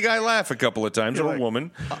just make the guy laugh a couple of times, or a woman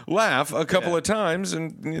laugh a couple of times,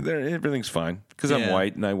 and everything's fine, because I'm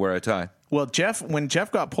white and I wear a tie. Well, when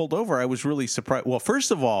Jeff got pulled over, I was really surprised. Well, first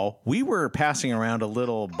of all, we were passing around a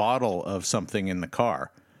little bottle of something in the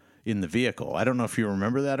car, in the vehicle. I don't know if you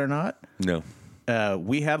remember that or not. No.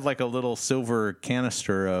 We had like a little silver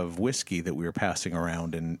canister of whiskey that we were passing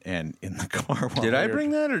around in the car. Did I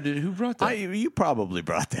bring that, or who brought that? You probably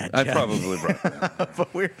brought that, Jeff. I probably brought that.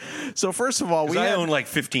 But so first of all, I own like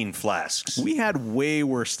 15 flasks. We had way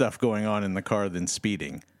worse stuff going on in the car than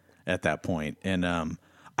speeding at that point. And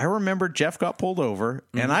I remember Jeff got pulled over,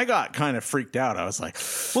 and I got kind of freaked out. I was like,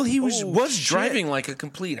 well, he was driving like a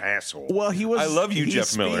complete asshole. Well, he was. I love you,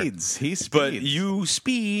 Jeff Miller. He speeds. But you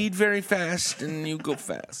speed very fast, and you go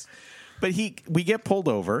fast. But we get pulled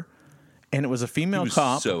over, and it was a female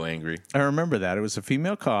cop. So angry. I remember that. It was a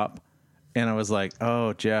female cop, and I was like,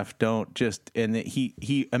 oh, Jeff, don't just. And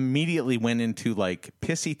he immediately went into like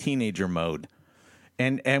pissy teenager mode.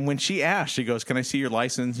 And when she asked, she goes, "Can I see your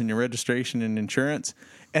license and your registration and insurance?"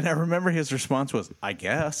 And I remember his response was, "I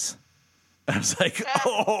guess." I was like,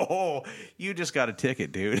 "Oh, you just got a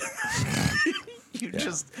ticket, dude. You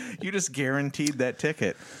just guaranteed that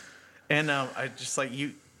ticket." And I just like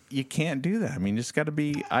you can't do that. I mean, just got to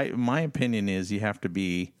be. My opinion is you got to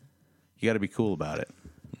be cool about it.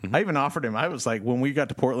 Mm-hmm. I even offered him. I was like, when we got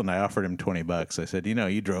to Portland, I offered him $20. I said,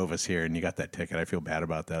 you drove us here and you got that ticket. I feel bad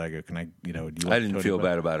about that. I go, can I? Do you want I didn't feel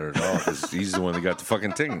bad about it at all, because he's the one that got the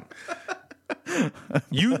fucking ticket.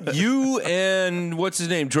 You and what's his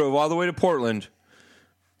name drove all the way to Portland.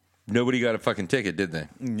 Nobody got a fucking ticket, did they?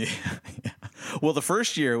 Yeah. Well, the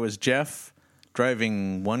first year was Jeff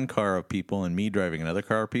driving one car of people and me driving another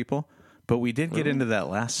car of people. But we did get into that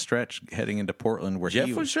last stretch heading into Portland where Jeff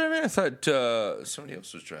was driving? I thought somebody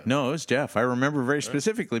else was driving. No, it was Jeff. I remember very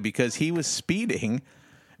specifically because he was speeding,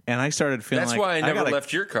 and I started feeling That's why I never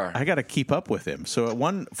left your car. I got to keep up with him.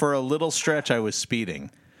 So for a little stretch, I was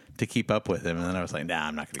speeding to keep up with him, and then I was like, nah,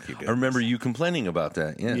 I'm not going to keep doing I remember you complaining about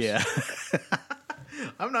that, yes. Yeah.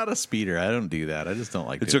 I'm not a speeder. I don't do that. I just don't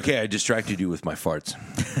like it. It's okay. I distracted you with my farts.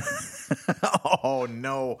 Oh,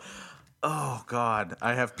 no. Oh, God.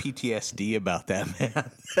 I have PTSD about that,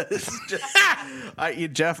 man.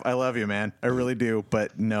 Jeff, I love you, man. I really do.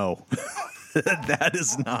 But no, that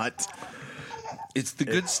is not. It's the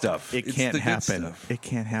good stuff. It can't happen. It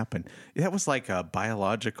can't happen. That was like a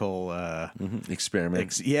biological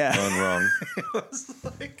experiment gone wrong. It was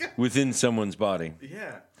like within someone's body.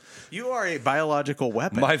 Yeah. You are a biological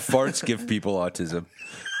weapon. My farts give people autism.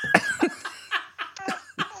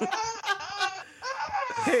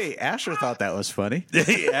 Hey, Asher thought that was funny.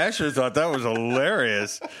 Hey, Asher thought that was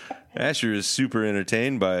hilarious. Asher is super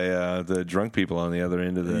entertained by the drunk people on the other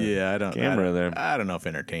end of the camera there. I don't know if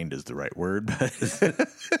entertained is the right word, but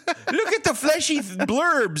look at the fleshy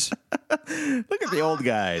blurbs. Look at the old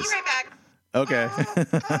guys. Be right back. Okay.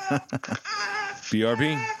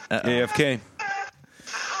 BRB. AFK.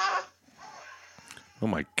 Oh,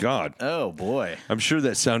 my God. Oh, boy. I'm sure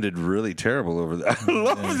that sounded really terrible over there. I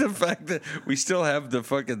love the fact that we still have the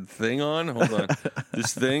fucking thing on. Hold on.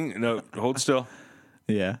 This thing. No, hold still.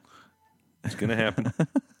 Yeah. It's going to happen.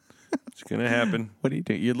 It's going to happen. What are you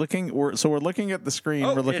doing? You're looking. We're looking at the screen.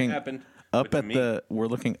 Oh, we're looking it happened. We're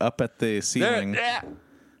looking up at the ceiling. There.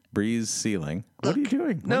 Breeze ceiling. What are you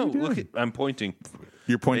doing? Look. I'm pointing.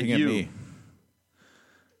 You're pointing at you. me.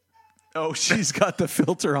 Oh, she's got the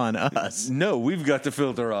filter on us. No, we've got the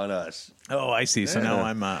filter on us. Oh, I see. So now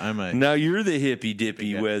I'm a. Now you're the hippy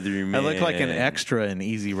dippy weatherman. I look like an extra in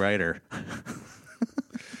Easy Rider.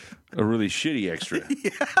 A really shitty extra.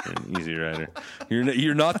 An Easy Rider.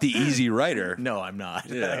 You're not the Easy Rider. No, I'm not.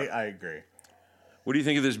 Yeah. I agree. What do you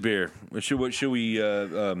think of this beer? What should we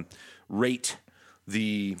rate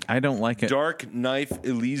the I don't like it. Dark Knife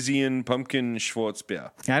Elysian Pumpkin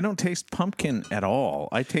Schwarzbier? I don't taste pumpkin at all.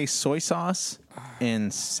 I taste soy sauce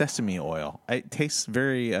and sesame oil. It tastes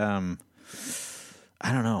very, I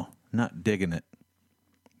don't know. Not digging it.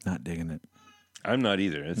 Not digging it. I'm not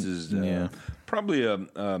either. This is probably a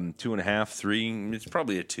 2.5, 3. It's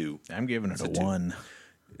probably a 2. I'm giving it a 1.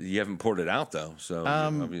 You haven't poured it out though, so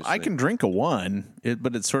obviously. I can drink a 1,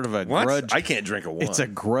 but it's sort of a grudge. I can't drink a 1. It's a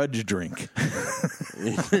grudge drink.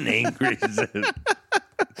 An angry,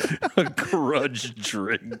 a grudge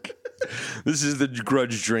drink. This is the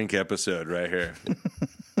grudge drink episode right here.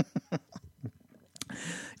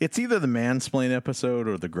 It's either the mansplain episode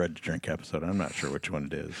or the grudge drink episode. I'm not sure which one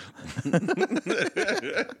it is.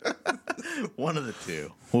 One of the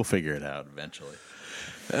two. We'll figure it out eventually.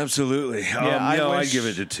 Absolutely. I'd give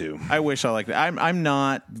it a 2. I wish I liked it. I'm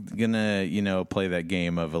not gonna play that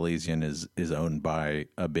game of Elysian is owned by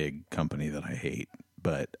a big company that I hate,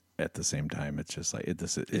 but at the same time, it's just like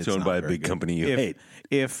it's owned by a big company you hate.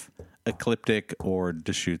 If Ecliptic or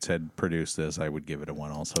Deschutes had produced this, I would give it a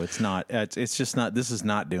 1 also. It's not. It's just not. This is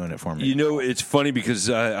not doing it for me. It's funny because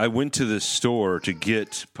I went to the store to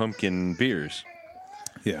get pumpkin beers.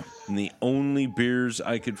 Yeah. And the only beers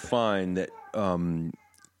I could find that,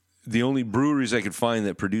 the only breweries I could find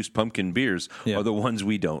that produce pumpkin beers are the ones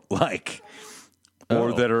we don't like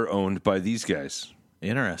or that are owned by these guys.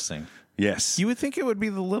 Interesting. Yes. You would think it would be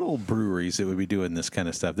the little breweries that would be doing this kind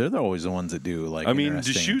of stuff. They're always the ones that do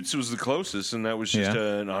Deschutes was the closest, and that was just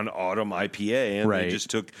an autumn IPA, and they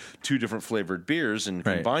just took 2 different flavored beers and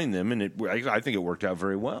combined them, and I think it worked out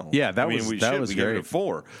very well. Yeah, we gave it a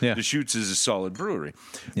 4. Yeah. Deschutes is a solid brewery.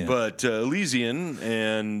 Yeah. But Elysian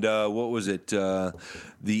and what was it?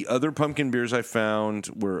 The other pumpkin beers I found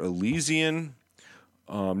were Elysian,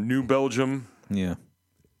 New Belgium,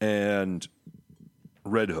 and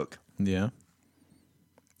Red Hook. Yeah.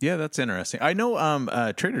 Yeah, that's interesting. I know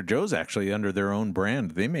Trader Joe's actually, under their own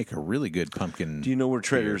brand, they make a really good pumpkin. Do you know where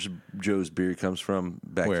Trader Joe's beer comes from?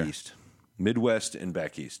 Back where? east. Midwest and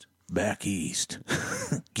back east. Back east.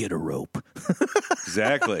 Get a rope.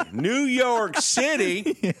 Exactly. New York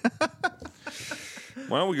City.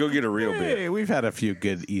 Why don't we go get a real beer? Hey, we've had a few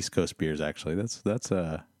good East Coast beers, actually.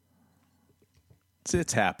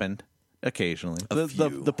 It's happened. Occasionally,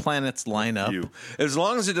 the planets line up. As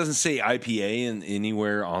long as it doesn't say IPA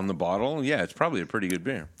anywhere on the bottle, it's probably a pretty good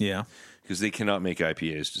beer. Yeah, because they cannot make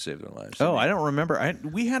IPAs to save their lives. I don't remember.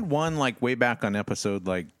 We had one way back on episode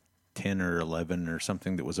 10 or 11 or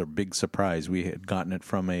something that was a big surprise. We had gotten it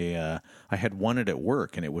from I had won it at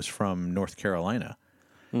work, and it was from North Carolina.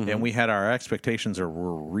 Mm-hmm. And we had our expectations were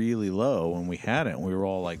really low when we had it, and we were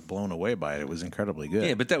all blown away by it. It was incredibly good.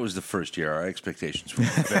 Yeah, but that was the first year. Our expectations were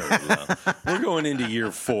very low. We're going into year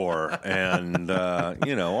 4, and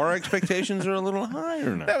our expectations are a little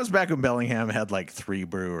higher now. That was back when Bellingham had 3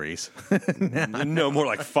 breweries. No, more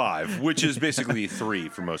like 5, which is basically 3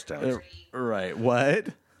 for most towns. Right. What?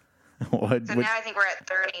 So now I think we're at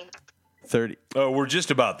 30. 30. Oh, we're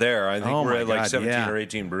just about there. I think we're at 17 or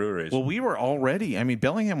 18 breweries. Well, we were already,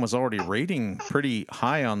 Bellingham was already rating pretty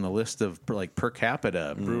high on the list of per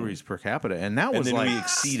capita, breweries per capita. And that was we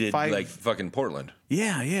exceeded fucking Portland.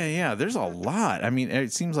 Yeah. There's a lot.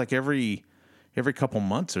 It seems like every couple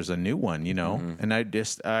months there's a new one, Mm-hmm. And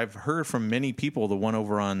I've heard from many people, the one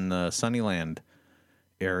over on the Sunnyland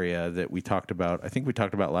area that we talked about, I think we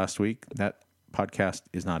talked about last week. That podcast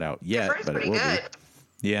is not out yet, but it will be.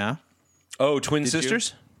 Yeah. Oh, Twin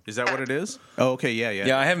Sisters? Is that what it is? Oh, okay, yeah.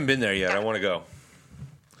 Yeah, I haven't been there yet. I want to go.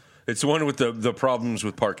 It's the one with the problems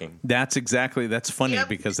with parking. That's funny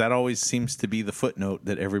because that always seems to be the footnote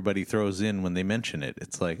that everybody throws in when they mention it.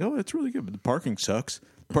 It's like, oh, it's really good, but the parking sucks.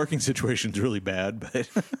 The parking situation's really bad, but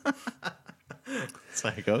it's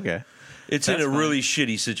like, okay. It's in a really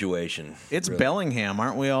shitty situation. It's really. Bellingham.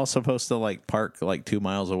 Aren't we all supposed to park 2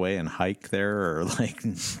 miles away and hike there or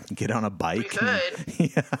get on a bike? We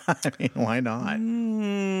could. Why not?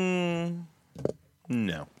 No.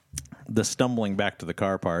 The stumbling back to the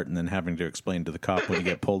car part and then having to explain to the cop when you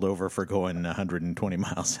get pulled over for going 120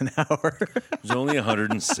 miles an hour. It was only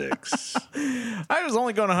 106. I was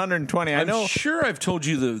only going 120. I know. I'm sure I've told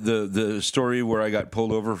you the story where I got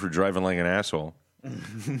pulled over for driving like an asshole.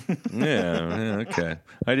 Yeah, okay.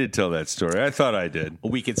 I did tell that story. I thought I did.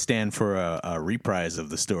 We could stand for a reprise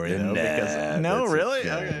of the story, though. No, really?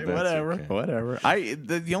 Okay, whatever.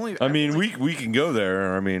 We can go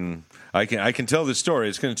there. I can tell the story.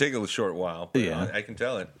 It's going to take a short while. But I can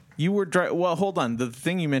tell it. You were well, hold on. The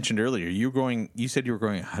thing you mentioned earlier, you said you were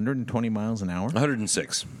going 120 miles an hour?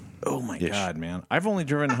 106. Oh my God, man. I've only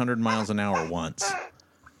driven 100 miles an hour once.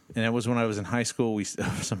 And that was when I was in high school.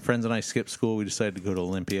 Some friends and I skipped school. We decided to go to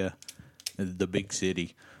Olympia, the big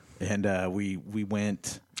city. And we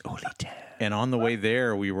went. Holy damn. And on the way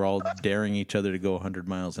there, we were all daring each other to go 100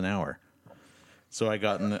 miles an hour. So I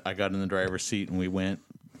got in the driver's seat and we went.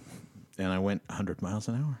 And I went 100 miles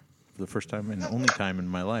an hour for the first time and only time in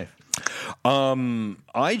my life.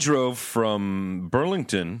 I drove from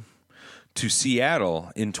Burlington to Seattle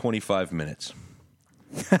in 25 minutes.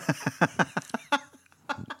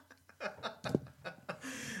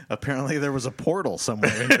 Apparently there was a portal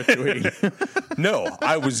somewhere in between. No,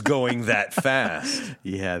 I was going that fast.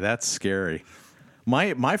 Yeah, that's scary.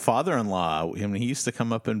 My father-in-law, when he used to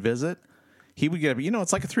come up and visit, he would get,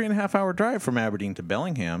 it's like a 3.5 hour drive from Aberdeen to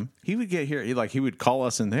Bellingham. He would get here, he would call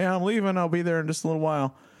us and, hey, I'm leaving. I'll be there in just a little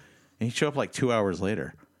while. And he'd show up like 2 hours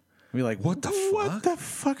later. We'd be like, what the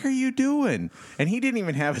fuck are you doing? And he didn't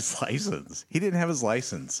even have his license.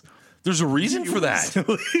 There's a reason for that.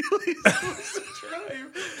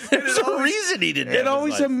 There's a reason he didn't have his license. It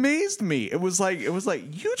always amazed me. It was like,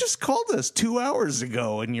 you just called us 2 hours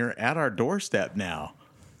ago and you're at our doorstep now.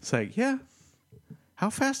 It's like, yeah. How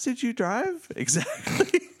fast did you drive?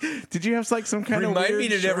 Exactly. Did you have like some kind of Remind weird me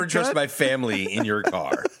to never trust shortcut? my family in your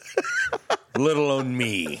car, let alone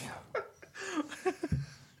me.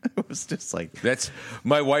 It was just like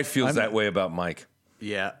my wife feels that way about Mike.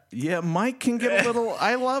 Yeah, Mike can get a little.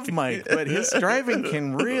 I love Mike, but his driving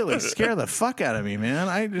can really scare the fuck out of me, man.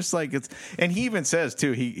 I just like it's, and he even says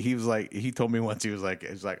too. He was like, he told me once, he was like,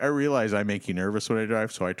 I realize I make you nervous when I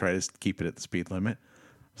drive, so I try to keep it at the speed limit.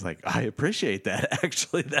 I was like, I appreciate that.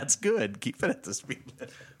 Actually, that's good. Keep it at the speed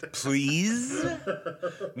limit. Please?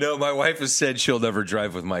 No, my wife has said she'll never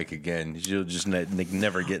drive with Mike again. She'll just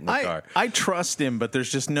never get in the car. I trust him, but there's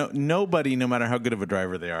just nobody, no matter how good of a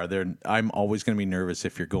driver they are, I'm always going to be nervous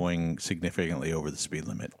if you're going significantly over the speed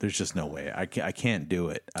limit. There's just no way. I can't do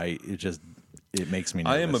it. It makes me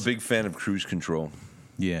nervous. I am a big fan of cruise control.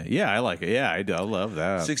 Yeah, I like it. Yeah, I love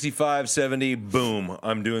that. 65, 70, boom.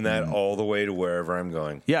 I'm doing that all the way to wherever I'm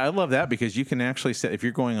going. Yeah, I love that because you can actually set, if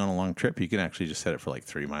you're going on a long trip, you can actually just set it for like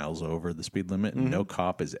 3 miles over the speed limit. And no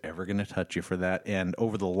cop is ever going to touch you for that. And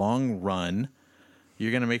over the long run,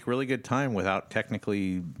 you're going to make really good time without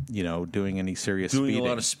technically, doing any serious speeding. Doing a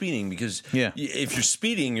lot of speeding because if you're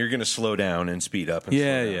speeding, you're going to slow down and speed up. And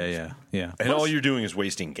Yeah. And plus, all you're doing is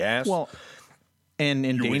wasting gas. Well, and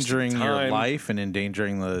endangering your life and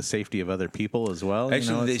endangering the safety of other people as well.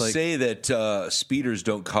 Actually, they say that speeders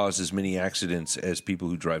don't cause as many accidents as people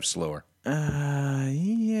who drive slower.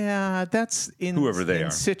 Yeah, that's in whoever they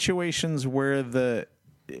are. Situations where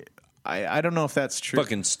I don't know if that's true.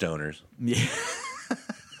 Fucking stoners. Yeah.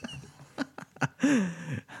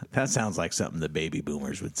 That sounds like something the baby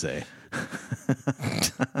boomers would say.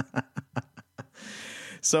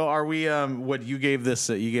 So are we? What you gave this?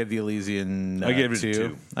 You gave the Elysian. I gave it a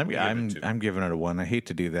 2. 2. I'm giving it a 1. I hate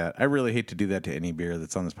to do that. I really hate to do that to any beer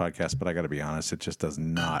that's on this podcast. But I got to be honest, it just does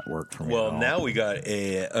not work for me. Well, at all. now we got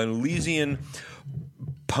an Elysian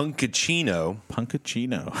Punkachino.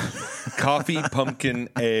 Coffee pumpkin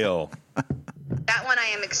ale. That one I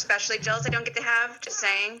am especially jealous I don't get to have. Just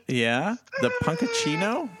saying. Yeah, the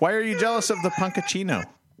Punkachino. Why are you jealous of the Punkachino?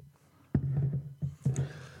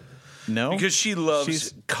 No, because she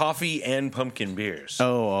loves coffee and pumpkin beers.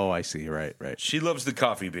 Oh, I see. Right. She loves the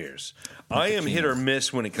coffee beers. I am hit or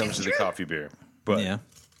miss when it comes to the coffee beer, but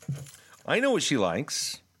I know what she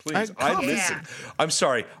likes. Please, I listen. I'm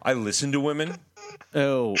sorry, I listen to women.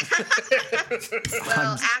 Oh,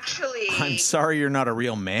 well, actually, I'm sorry, you're not a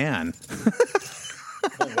real man.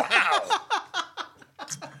 Wow.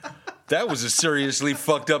 That was a seriously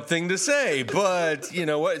fucked up thing to say, but you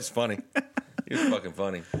know what? It's funny. It's fucking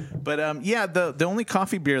funny. But the only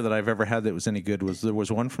coffee beer that I've ever had that was any good was there was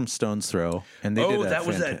one from Stone's Throw, and they did that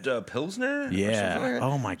was that Pilsner. Yeah. Like that?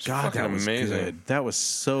 Oh my God, that was amazing. good. That was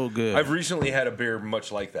so good. I've recently had a beer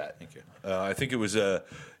much like that. Thank you. I think it was a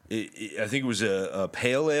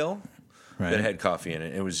pale ale that had coffee in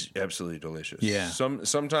it. It was absolutely delicious. Yeah.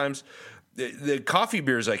 Sometimes the coffee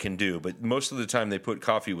beers I can do, but most of the time they put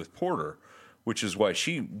coffee with porter, which is why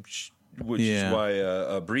is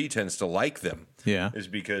why Bree tends to like them. Yeah, is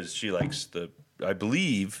because she likes I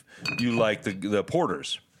believe you like the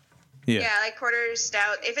porters. Yeah, I like porters,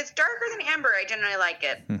 stout. If it's darker than amber, I generally like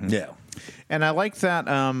it. Mm-hmm. Yeah, and I like that.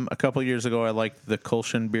 A couple of years ago, I liked the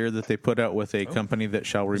Kulshan beer that they put out with a company that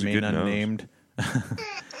shall remain unnamed.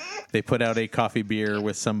 They put out a coffee beer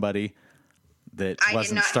with somebody that I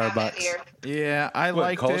wasn't did not have that Starbucks. beer. Yeah, I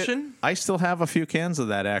liked Kolschen? it. I still have a few cans of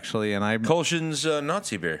that actually, and Kolschen's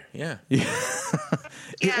Nazi beer. Yeah.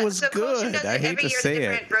 It was so Kolschen good. does I it hate every to year say at a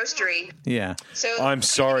it. different roastery. Yeah. So I'm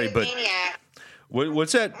sorry, but Maniac.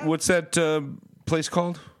 what's that place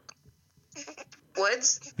called?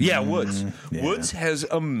 Woods. Yeah, Woods. Yeah. Woods has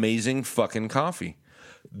amazing fucking coffee.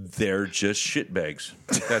 They're just shitbags.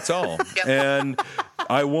 That's all. Yep. And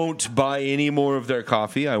I won't buy any more of their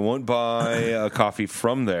coffee. I won't buy a coffee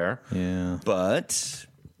from there. Yeah. But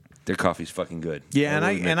their coffee's fucking good. Yeah, will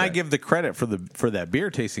admit I that. give the credit for that beer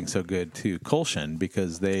tasting so good to Kolschen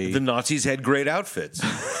because The Nazis had great outfits.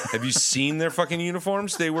 Have you seen their fucking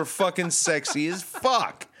uniforms? They were fucking sexy as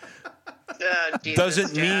fuck. Oh, Jesus,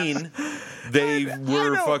 Doesn't Jeff. mean they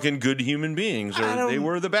were don't- fucking good human beings or they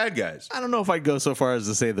were the bad guys. I don't know if I'd go so far as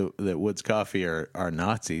to say that Woods Coffee are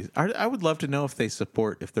Nazis. I would love to know if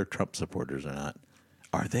they're Trump supporters or not.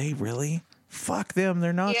 Are they really? Fuck them,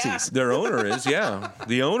 they're Nazis. Yeah. Their owner is, yeah.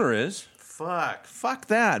 The owner is. Fuck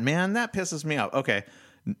that, man. That pisses me off. Okay.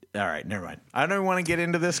 All right, never mind. I don't want to get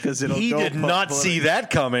into this because it'll He go did not see that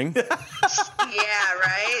coming. Yeah,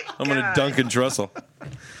 right. I'm going to God. Duncan Trussell.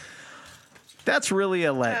 That's really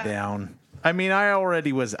a letdown. I mean, I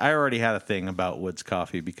already had a thing about Woods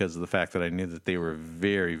Coffee because of the fact that I knew that they were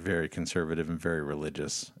very, very conservative and very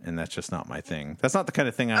religious, and that's just not my thing. That's not the kind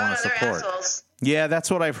of thing I want to They're support. assholes. Yeah, that's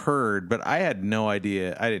what I've heard, but I had no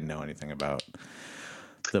idea. I didn't know anything about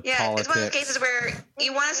the Yeah, politics. it's one of those cases where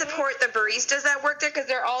you want to support the baristas that work there because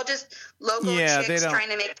they're all just local Yeah, they chicks don't- trying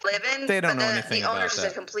to make a living. they don't but know anything the about owner's just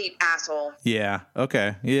that. a complete asshole. Yeah.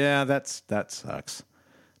 Okay. Yeah, that sucks.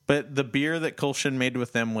 But the beer that Kolschen made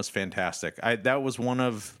with them was fantastic. That was one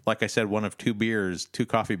of two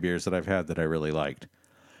coffee beers that I've had that I really liked.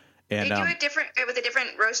 And They do it with a different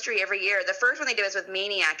roastery every year. The first one they did was with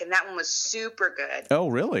Maniac, and that one was super good. oh,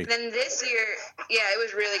 really? And then this year, yeah, it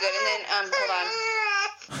was really good. And then,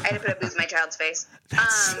 hold on, I had to put a booze in my child's face.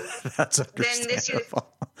 That's Then this year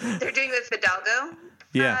understandable. they're doing it with Fidalgo,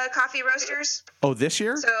 Yeah. coffee roasters. Oh, this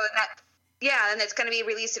year? So and it's going to be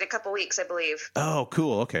released in a couple weeks, I believe. Oh,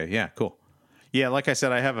 cool. Okay. Yeah, cool. Yeah, like I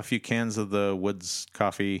said, I have a few cans of the Woods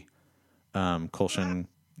Coffee, Kolschen.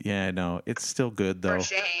 Yeah, no, it's still good though.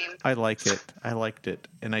 For shame. I like it. I liked it,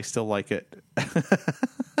 and I still like it.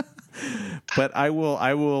 But I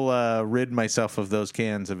will rid myself of those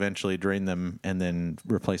cans eventually, drain them, and then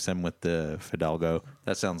replace them with the Fidalgo.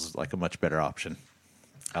 That sounds like a much better option.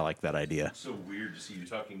 I like that idea. So weird to see you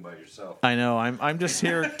talking by yourself. I know. I'm just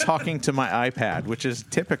here talking to my iPad, which is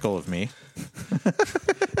typical of me.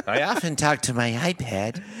 I often talk to my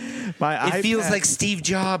iPad. It feels like Steve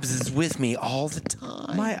Jobs is with me all the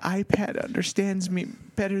time. My iPad understands me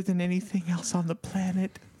better than anything else on the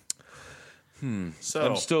planet.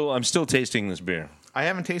 So I'm still tasting this beer. I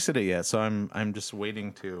haven't tasted it yet, so I'm just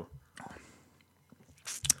waiting to.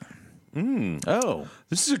 Oh,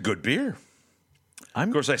 This is a good beer.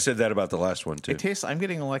 Of course, I said that about the last one too. it tastes. I'm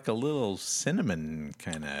getting like a little cinnamon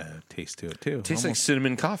kind of taste to it too. Tastes like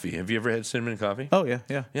cinnamon coffee. Have you ever had cinnamon coffee? Oh yeah.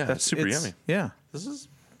 It's super yummy. Yeah, this is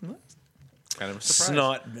kind of a It's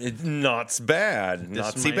surprise. not bad.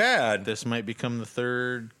 Bad. This might become the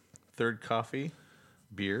third coffee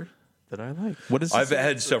beer that I like. What is? I've this?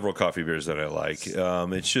 had several coffee beers that I like.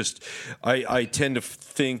 It's just I tend to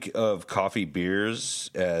think of coffee beers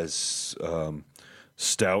as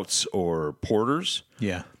stouts or porters.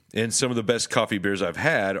 Yeah. And some of the best coffee beers I've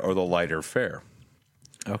had are the lighter fare.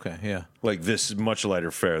 Okay. Yeah. Like this is much lighter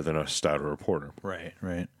fare than a stout or a porter. Right.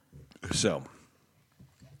 So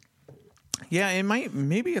Yeah, it might.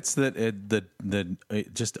 Maybe it's that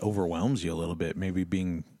it just overwhelms you a little bit. Maybe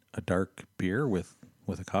being a dark beer with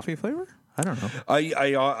a coffee flavor. I don't know.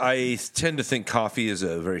 I tend to think coffee is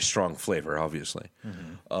a very strong flavor, obviously,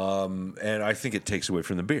 and I think it takes away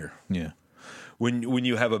from the beer. Yeah. When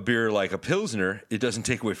you have a beer like a Pilsner, it doesn't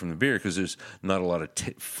take away from the beer because there's not a lot of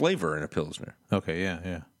flavor in a Pilsner. Okay.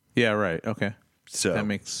 Yeah. Right. Okay. So That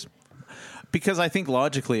makes because I think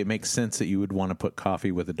logically it makes sense that you would want to put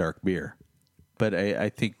coffee with a dark beer, but I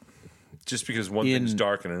think just because one thing's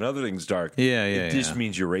dark and another thing's dark, it just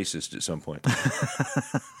means you're racist at some point.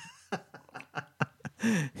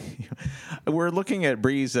 We're looking at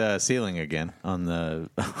Bree's ceiling again on the.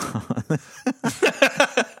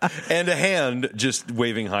 And a hand just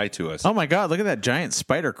waving hi to us. Oh my God! Look at that giant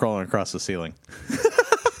spider crawling across the ceiling.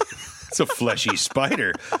 It's a fleshy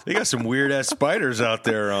spider. They got some weird ass spiders out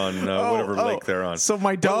there on whatever lake they're on. So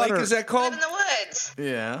my daughter. What lake is that called? Live in the woods.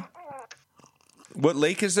 Yeah. What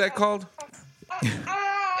lake is that called?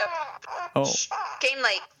 Oh. Game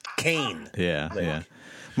Lake. Cane. Yeah. Yeah.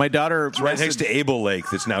 My daughter. Right next to Able Lake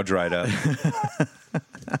that's now dried up.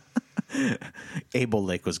 Abel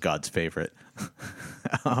Lake was God's favorite.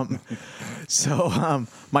 So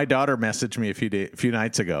my daughter messaged me a few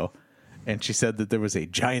nights ago, and she said that there was a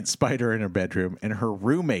giant spider in her bedroom, and her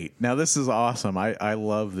roommate. Now this is awesome. I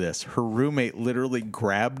love this. Her roommate literally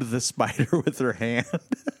grabbed the spider with her hand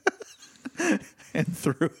and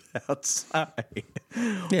threw it outside.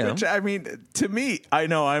 Yeah. Which, I mean, to me, I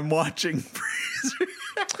know I'm watching.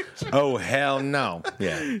 Oh, hell no.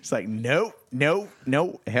 Yeah. It's like, no,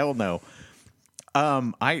 hell no.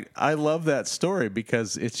 I love that story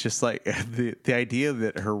because it's just like the idea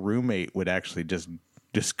that her roommate would actually just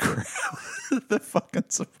grab the fucking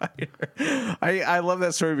spider. I love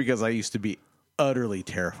that story because I used to be utterly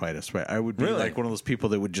terrified of spider. I would be like one of those people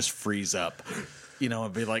that would just freeze up. You know,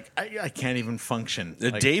 I'd be like, I can't even function.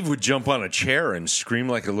 Like, Dave would jump on a chair and scream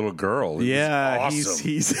like a little girl. It was awesome.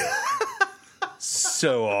 He's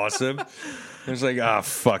so awesome. It was like,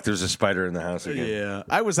 fuck, there's a spider in the house again. Yeah.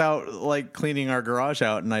 I was out, like, cleaning our garage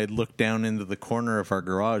out, and I looked down into the corner of our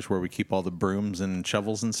garage where we keep all the brooms and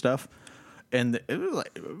shovels and stuff. And it was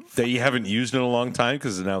like... That you haven't used in a long time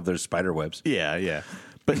because now there's spider webs. Yeah.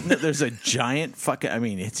 But no, there's a giant fucking... I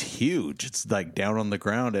mean, it's huge. It's, like, down on the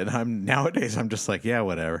ground. And nowadays, I'm just like, yeah,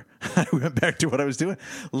 whatever. I went back to what I was doing.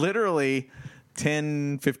 Literally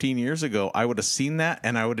 10, 15 years ago, I would have seen that,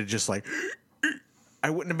 and I would have just, like... I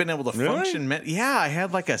wouldn't have been able to function. Yeah, I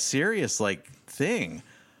had like a serious like thing.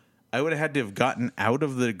 I would have had to have gotten out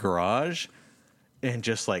of the garage and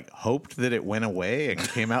just like hoped that it went away and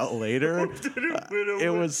came out later. It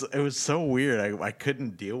was so weird. I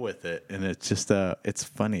couldn't deal with it, and it's just it's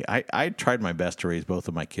funny. I tried my best to raise both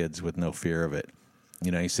of my kids with no fear of it. You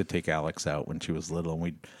know, I used to take Alex out when she was little,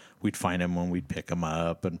 and we'd find him when we'd pick him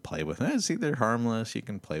up and play with them. See, they're harmless. You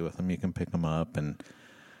can play with them. You can pick them up, and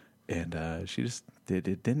she just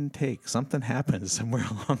it didn't take. Something happened somewhere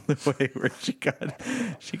along the way where she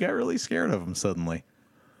got really scared of him suddenly.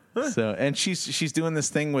 Huh. So, and she's doing this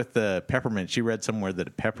thing with the peppermint. She read somewhere that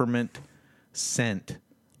a peppermint scent,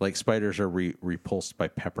 like spiders are repulsed by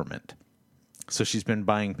peppermint. So she's been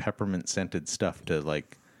buying peppermint scented stuff to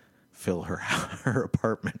like fill her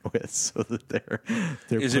apartment with, so that they're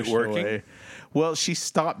Is it working? Away. Well, she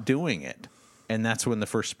stopped doing it, and that's when the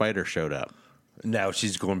first spider showed up. Now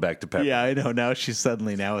she's going back to peppermint. Yeah, I know. Now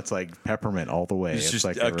it's like peppermint all the way. It's just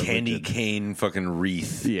like a candy cane fucking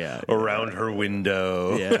wreath around her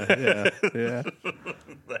window. Yeah.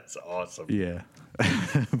 That's awesome. Yeah.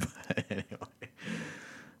 But anyway.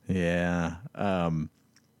 Yeah.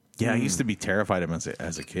 I used to be terrified of him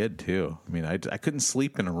as a kid, too. I mean, I couldn't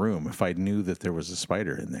sleep in a room if I knew that there was a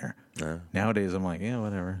spider in there. Nowadays, I'm like, yeah,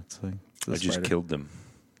 whatever. It's like I just killed them.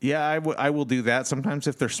 Yeah, I will do that. Sometimes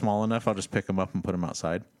if they're small enough, I'll just pick them up and put them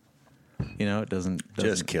outside. You know, it doesn't...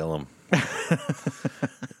 Just kill them.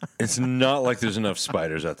 It's not like there's enough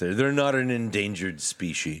spiders out there. They're not an endangered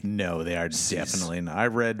species. No, they are definitely not. I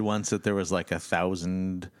read once that there was like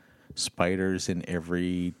 1,000 spiders in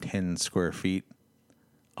every 10 square feet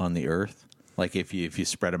on the earth. Like if you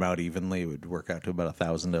spread them out evenly, it would work out to about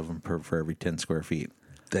 1,000 of them for every 10 square feet.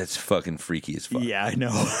 That's fucking freaky as fuck. Yeah, I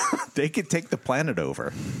know. They could take the planet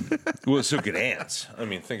over. Well, so could ants. I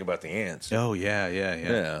mean, think about the ants. Oh,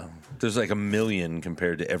 yeah. There's like 1 million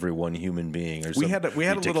compared to every one human being or something. We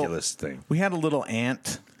had ridiculous thing. We had a little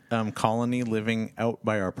ant colony living out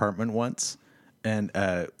by our apartment once. And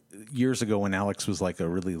years ago when Alex was like a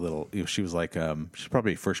really little, she was like, she's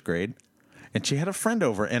probably first grade. And she had a friend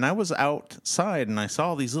over, and I was outside, and I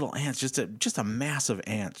saw these little ants, just a mass of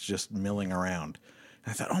ants just milling around.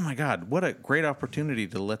 And I thought, oh my God, what a great opportunity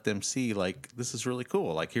to let them see, like, this is really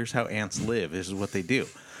cool. Like, here's how ants live. This is what they do.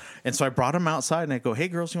 And so I brought them outside, and I go, hey,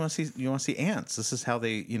 girls, you want to see ants? This is how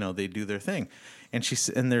they do their thing. And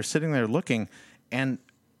they're sitting there looking, and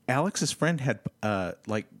Alex's friend had,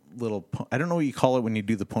 like, little, I don't know what you call it when you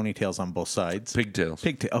do the ponytails on both sides. Pigtails.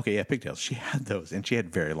 Okay, yeah, pigtails. She had those, and she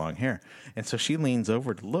had very long hair. And so she leans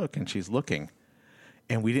over to look, and she's looking.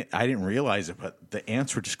 And I didn't realize it, but the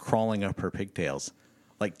ants were just crawling up her pigtails.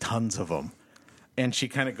 Like tons of them. And she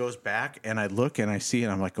kind of goes back, and I look, and I see,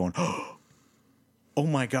 and I'm like going, oh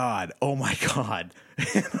my God.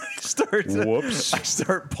 And I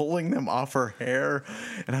start pulling them off her hair,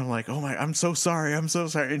 and I'm like, I'm so sorry.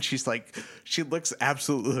 And she's like, she looks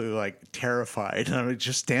absolutely like terrified. And I'm like,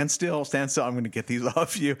 just stand still. I'm going to get these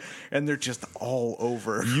off you. And they're just all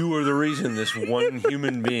over. You are the reason this one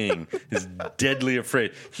human being is deadly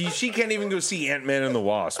afraid. She can't even go see Ant-Man and the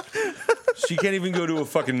Wasp. She can't even go to a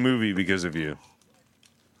fucking movie because of you.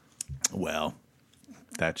 Well,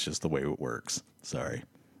 that's just the way it works. Sorry.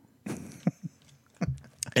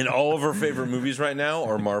 And all of her favorite movies right now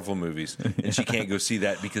are Marvel movies. And she can't go see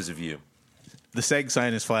that because of you. The SEG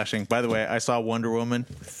sign is flashing. By the way, I saw Wonder Woman.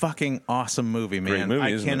 Fucking awesome movie, man. Great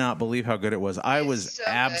movie, I cannot believe how good it was. I was so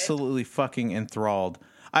absolutely fucking enthralled.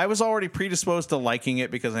 I was already predisposed to liking it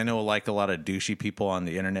because I know like a lot of douchey people on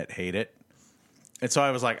the internet hate it. And so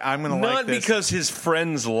I was like, I'm going to like this. Not because his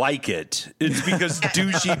friends like it. It's because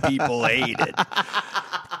douchey people hate it.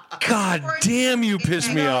 God damn, you piss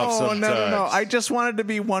me off sometimes. No. I just wanted to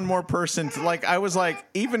be one more person. Like, I was like,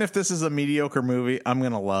 even if this is a mediocre movie, I'm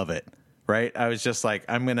going to love it. Right? I was just like,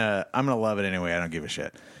 I'm gonna love it anyway. I don't give a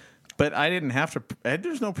shit. But I didn't have to.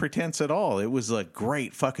 There's no pretense at all. It was a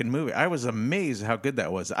great fucking movie. I was amazed how good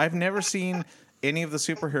that was. I've never seen any of the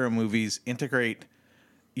superhero movies integrate,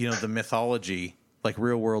 the mythology, like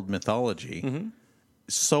real world mythology,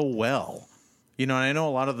 so well. And I know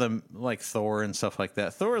a lot of them, like Thor and stuff like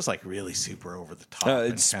that. Thor is like really super over the top.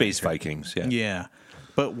 It's Space Vikings, yeah. Yeah.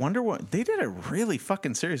 But Wonder Woman, they did it really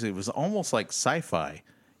fucking seriously. It was almost like sci-fi.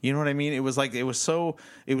 You know what I mean? It was like it was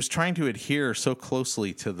trying to adhere so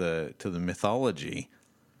closely to the mythology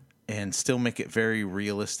and still make it very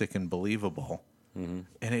realistic and believable. Mm-hmm.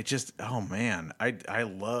 And it just, oh man, I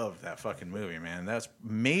love that fucking movie, man. That's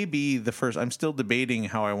maybe the first. I'm still debating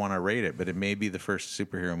how I want to rate it, but it may be the first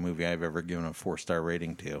superhero movie I've ever given a 4-star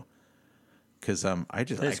rating to. Because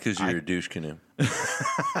That's because you're a douche canoe.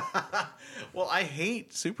 Well, I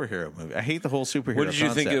hate superhero movies. I hate the whole superhero. What did you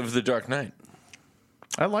concept. think of The Dark Knight?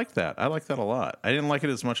 I like that. I like that a lot. I didn't like it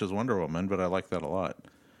as much as Wonder Woman, but I like that a lot.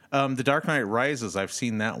 The Dark Knight Rises, I've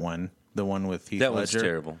seen that one. The one with Heath Ledger. That was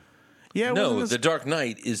terrible. Yeah. No, The Dark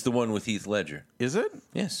Knight is the one with Heath Ledger. Is it?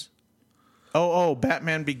 Yes. Oh,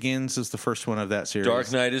 Batman Begins is the first one of that series.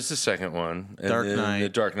 Dark Knight is the second one. And Dark Knight. The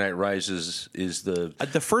Dark Knight Rises is the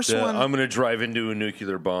first one. I'm going to drive into a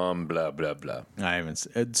nuclear bomb, blah, blah, blah. I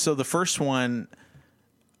haven't. So the first one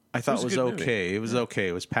I thought was okay. It was okay.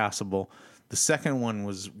 It was passable. The second one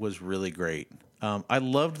was really great. I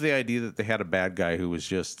loved the idea that they had a bad guy who was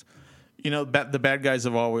just, the bad guys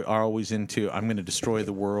are always into, I'm going to destroy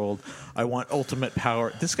the world. I want ultimate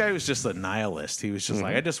power. This guy was just a nihilist. He was just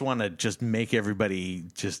like, I just want to just make everybody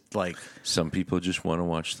just like. Some people just want to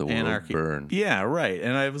watch the world burn. Yeah, right.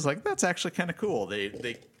 And I was like, that's actually kind of cool.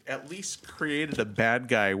 They at least created a bad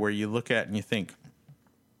guy where you look at and you think,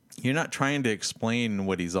 you're not trying to explain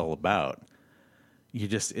what he's all about. He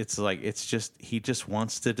just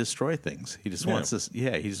wants to destroy things. He just wants this.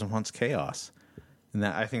 Yeah, he just wants chaos. And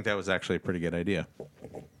I think that was actually a pretty good idea.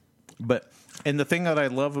 And the thing that I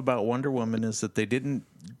love about Wonder Woman is that they didn't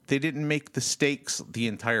make the stakes the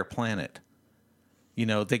entire planet.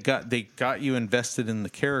 They got you invested in the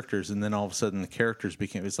characters, and then all of a sudden the characters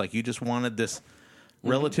it's like you just wanted this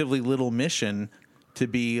relatively little mission to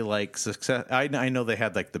be like success. I know they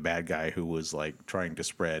had like the bad guy who was like trying to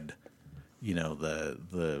spread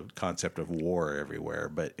the concept of war everywhere,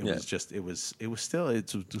 but it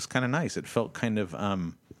was kind of nice. It felt kind of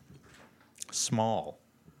small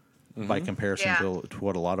by comparison to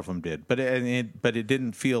what a lot of them did, but it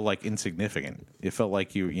didn't feel like insignificant. It felt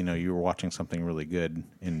like you were watching something really good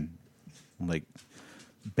and like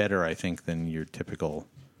better, I think, than your typical.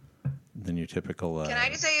 Can I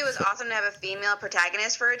just say it was awesome to have a female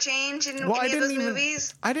protagonist for a change in any of those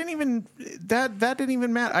movies? I didn't even that didn't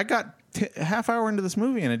even matter. I got half hour into this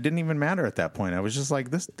movie and it didn't even matter at that point. I was just like,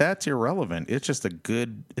 that's irrelevant. It's just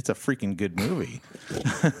it's a freaking good movie.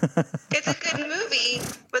 It's a good movie,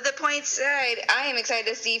 but the point aside, I am excited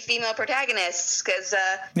to see female protagonists because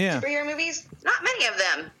superhero movies, not many of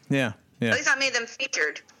them. Yeah. At least not many of them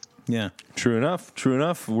featured. Yeah. True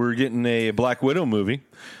enough. We're getting a Black Widow movie.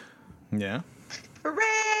 Yeah.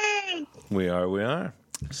 Hooray! We are.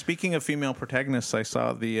 Speaking of female protagonists, I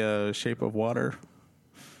saw The Shape of Water.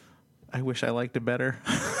 I wish I liked it better.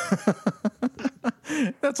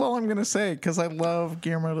 That's all I'm going to say, because I love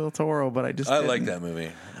Guillermo del Toro, but I like that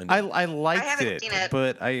movie. I liked it,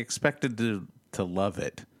 but I expected to love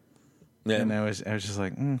it. Yeah. And I was just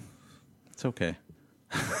like, it's okay.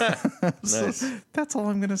 Nice. So that's all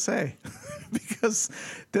I'm going to say. Because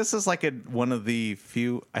this is like one of the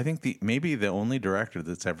few, I think maybe the only director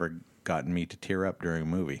that's ever gotten me to tear up during a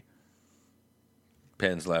movie.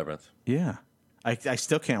 Pan's Labyrinth. Yeah. I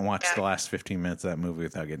still can't watch the last 15 minutes of that movie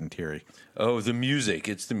without getting teary. Oh, the music.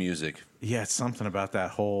 It's the music. Yeah, it's something about that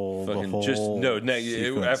whole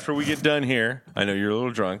after we get done here, I know you're a little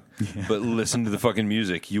drunk, but listen to the fucking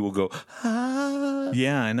music. You will go, ah.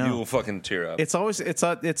 Yeah, I know. You will fucking tear up. It's always,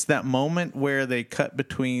 it's that moment where they cut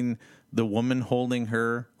between the woman holding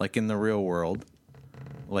her, like in the real world,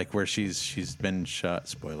 like where she's been shot,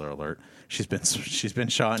 spoiler alert. She's been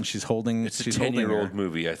shot and she's holding. It's a 10-year-old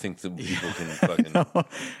movie. I think the people can fucking.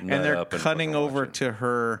 And they're cutting over to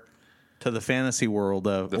her to the fantasy world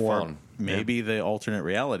of, or fun. maybe the alternate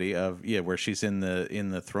reality of where she's in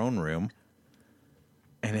the throne room.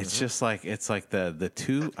 And it's just like the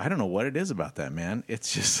two. I don't know what it is about that, man.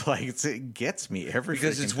 It's just like it gets me every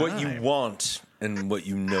because it's time. what you want and what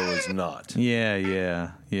you know is not.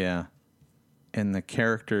 Yeah. And the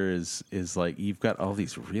character is like you've got all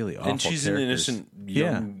these really awful. And she's characters. an innocent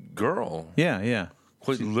young girl. Yeah.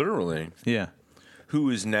 Quite literally. Yeah.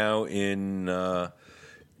 Who is now in?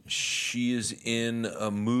 She is in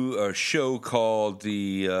a show called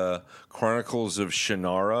the Chronicles of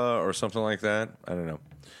Shannara or something like that. I don't know.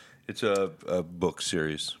 It's a book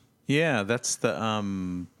series. Yeah, that's the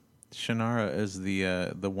Shannara is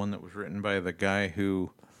the one that was written by the guy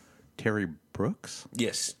who Terry Brooks.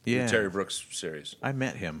 Yes, Yeah. the Terry Brooks series. I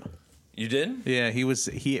met him. You did? Yeah, he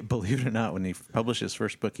believe it or not, when he published his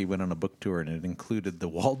first book, he went on a book tour and it included the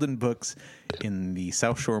Walden books in the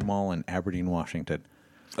South Shore Mall in Aberdeen, Washington.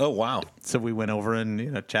 Oh wow! So we went over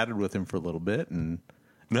and chatted with him for a little bit and.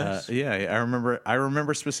 Nice. I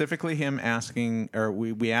remember specifically him asking, or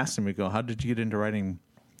we asked him, we go, how did you get into writing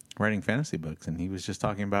fantasy books? And he was just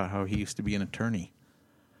talking about how he used to be an attorney.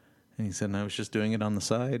 And he said, and I was just doing it on the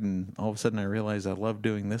side, and all of a sudden I realized I loved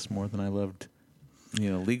doing this more than I loved,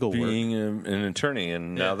 legal being work. an attorney,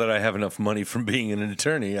 and now that I have enough money from being an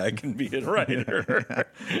attorney, I can be a writer.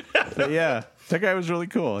 But yeah, that guy was really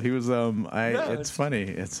cool. He was, it's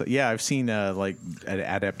funny. I've seen like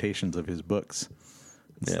adaptations of his books.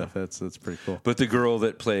 Stuff. That's pretty cool. But the girl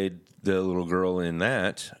that played the little girl in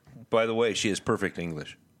that, by the way, she has perfect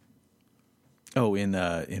English. Oh, in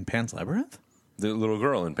Pan's Labyrinth? The little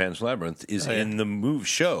girl in Pan's Labyrinth is in the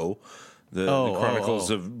show, the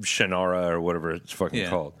Chronicles of Shannara or whatever it's fucking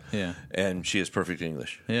called. Yeah. And she has perfect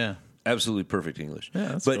English. Yeah. Absolutely perfect English. Yeah,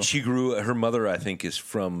 that's but cool. her mother, I think, is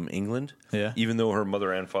from England. Yeah. Even though her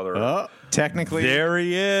mother and father are. Technically. There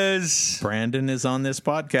he is. Brandon is on this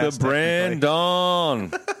podcast. The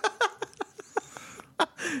Brandon.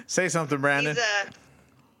 Say something, Brandon.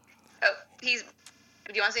 Do you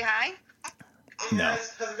want to say hi? No.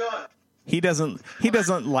 Guys, how's it going? He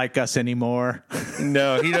doesn't like us anymore.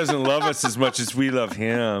 No, he doesn't love us as much as we love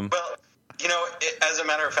him. Well, as a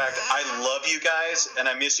matter of fact, I love you guys, and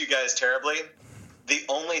I miss you guys terribly. The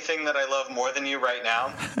only thing that I love more than you right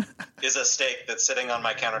now is a steak that's sitting on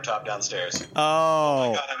my countertop downstairs.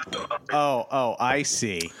 Oh, I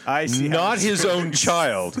see. Not his own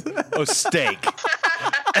child. A steak.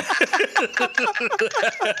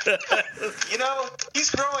 He's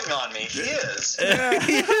growing on me. He is. Yeah,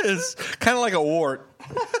 he is. Kind of like a wart.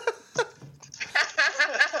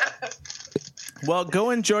 Well, go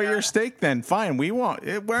enjoy your steak then. Fine,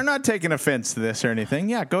 we're not taking offense to this or anything.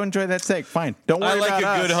 Yeah, go enjoy that steak. Fine. Don't worry about us. I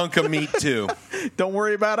like a good hunk of meat too. Don't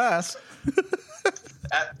worry about us.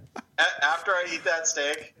 After I eat that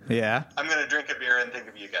steak, I'm going to drink a beer and think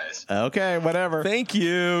of you guys. Okay, whatever. Thank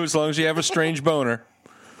you. As long as you have a strange boner.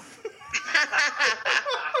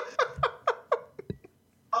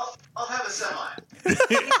 I'll have a semi. He says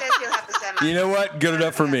he'll have a semi. You know what? Good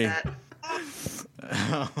enough for me.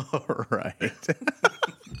 All right.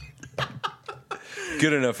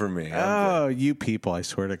 Good enough for me. You people, I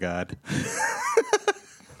swear to God.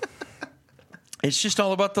 It's just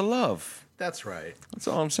all about the love. That's right. That's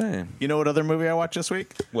all I'm saying. You know what other movie I watched this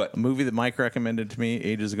week? What? A movie that Mike recommended to me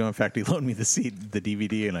ages ago. In fact, he loaned me the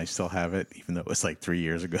DVD, and I still have it, even though it was like 3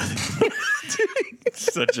 years ago.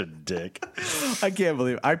 Such a dick. I can't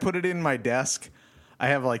believe it. I put it in my desk. I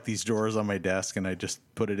have like these drawers on my desk, and I just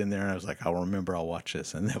put it in there, and I was like, I'll watch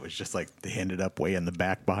this. And it was just like they ended up way in the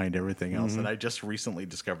back behind everything else. And I just recently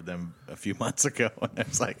discovered them a few months ago. And I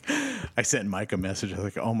was like, I sent Mike a message. I was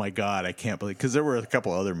like, oh my God, I can't believe, because there were a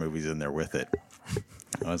couple other movies in there with it.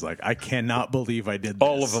 I was like, I cannot believe I did this.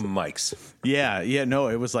 All of them Mike's. Yeah. No,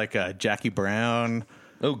 it was like Jackie Brown.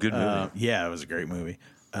 Oh, good movie. Yeah, it was a great movie.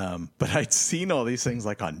 But I'd seen all these things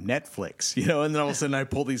like on Netflix, and then all of a sudden I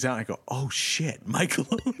pull these out and I go, oh shit, Michael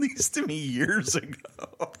loaned these to me years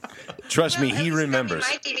ago. Trust me, he remembers.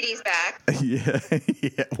 My DVD's back. Yeah.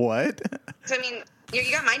 What? So, you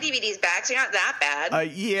got my DVDs back, so you're not that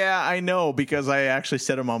bad. Yeah, I know, because I actually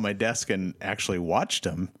set them on my desk and actually watched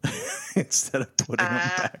them instead of putting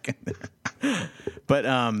them back in there. But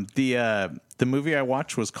the movie I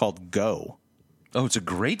watched was called Go. Oh, it's a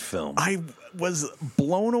great film. I was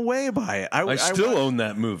blown away by it. I still own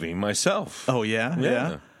that movie myself. Oh, yeah?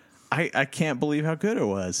 Yeah. I can't believe how good it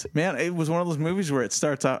was. Man, it was one of those movies where it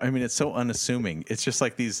starts out, it's so unassuming. It's just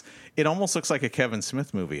like it almost looks like a Kevin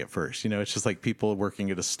Smith movie at first. It's just like people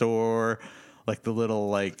working at a store, Like the little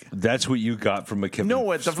like. That's what you got from a Kevin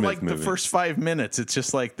Smith like movie. the first 5 minutes. It's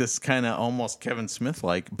just like this kind of almost Kevin Smith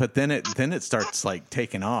like, but then it starts like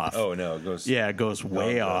taking off. Oh no, it goes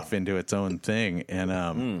way off into its own thing,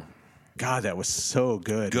 and God, that was so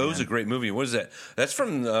good. Go's a great movie. What is that? That's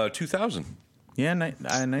from 2000. Yeah,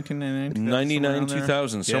 1999, 99,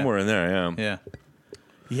 2000, somewhere in there. Yeah. Yeah.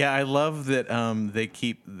 Yeah, I love that they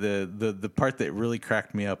keep the part that really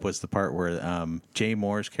cracked me up was the part where Jay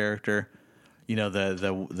Moore's character,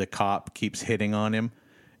 the cop keeps hitting on him,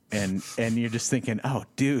 and you're just thinking, oh,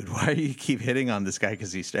 dude, why do you keep hitting on this guy?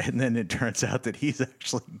 Because he's straight, and then it turns out that he's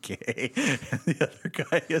actually gay, and the other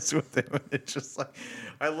guy is with him. And it's just like,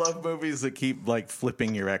 I love movies that keep like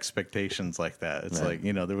flipping your expectations like that. It's like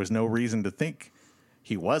there was no reason to think.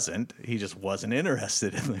 He just wasn't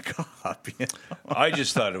interested in the cop. I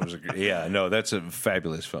just thought it was that's a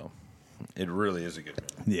fabulous film. It really is a good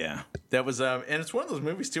movie. Yeah. That was, and it's one of those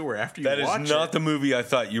movies too where after you watch watch it. That is not the movie I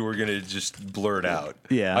thought you were going to just blurt out.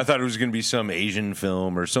 Yeah. I thought it was going to be some Asian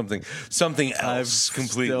film or something else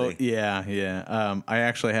completely. I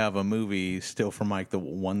actually have a movie still from Mike, the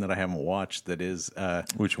one that I haven't watched that is.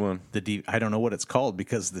 Which one? I don't know what it's called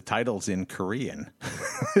because the title's in Korean.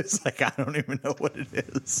 It's like, I don't even know what it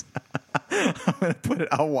is. I'm going to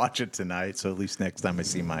I'll watch it tonight. So at least next time I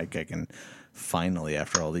see Mike, I can finally,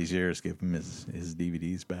 after all these years, give him his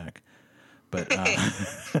DVDs back. But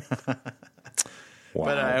wow.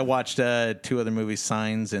 But I watched 2 other movies,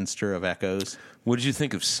 Signs and Stir of Echoes. What did you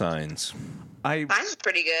think of Signs? Signs was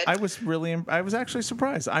pretty good. I was actually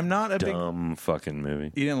surprised. I'm not a dumb fucking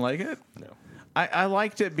movie. You didn't like it? No. I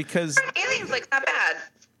liked it because Aliens, like, not bad.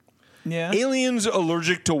 Yeah. Aliens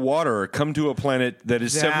allergic to water come to a planet that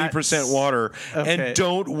is 70% water and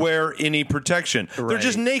don't wear any protection. Right. They're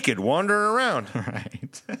just naked, wandering around.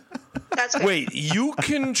 Right. That's good. Wait, you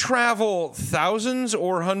can travel thousands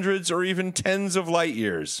or hundreds or even tens of light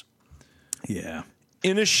years. Yeah.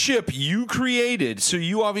 In a ship you created, so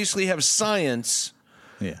you obviously have science.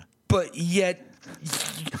 Yeah. But yet,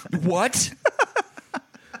 what?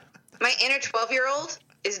 My inner 12-year-old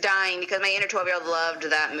is dying because my inner 12-year-old loved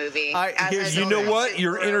that movie. You know what?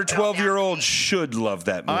 Your inner 12-year-old should love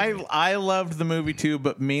that movie. I loved the movie too,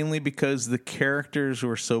 but mainly because the characters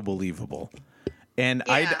were so believable. And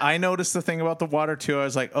I noticed the thing about the water too. I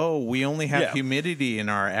was like, oh, we only have humidity in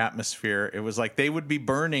our atmosphere. It was like they would be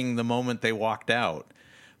burning the moment they walked out.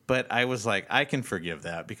 But I was like, I can forgive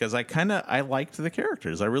that because I liked the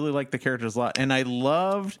characters. I really liked the characters a lot. And I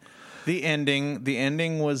loved the ending. The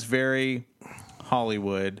ending was very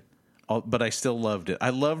Hollywood, but I still loved it. I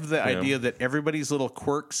loved the idea that everybody's little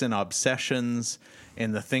quirks and obsessions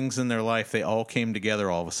and the things in their life, they all came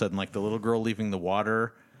together all of a sudden. Like the little girl leaving the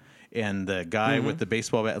water and the guy with the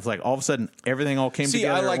baseball bat. It's like all of a sudden everything all came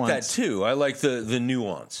together I like at once. that too. I like the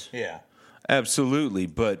nuance. Yeah. Absolutely.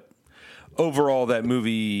 But overall, that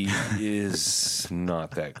movie is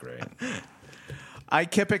not that great. I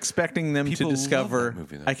kept expecting them to discover. Love that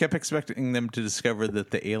movie, though. I kept expecting them to discover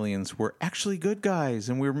that the aliens were actually good guys,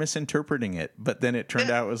 and we were misinterpreting it. But then it turned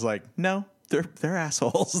out it was like, no, they're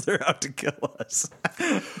assholes. They're out to kill us.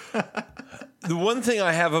 The one thing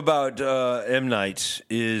I have about M. Night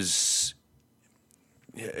is,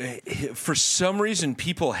 for some reason,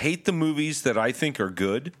 people hate the movies that I think are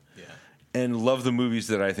good, and love the movies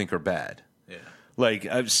that I think are bad. Yeah. Like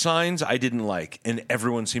Signs, I didn't like, and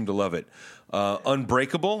everyone seemed to love it.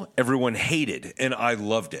 Unbreakable, everyone hated, and I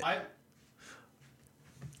loved it.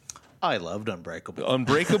 I loved Unbreakable.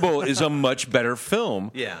 Unbreakable is a much better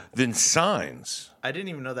film than Signs. I didn't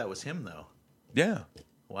even know that was him, though. Yeah.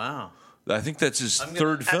 Wow. I think that's his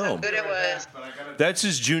third film. That's how good it was. That's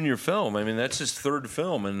his junior film. I mean, that's his third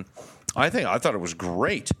film, and I thought it was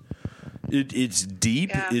great. It's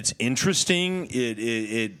deep. Yeah. It's interesting.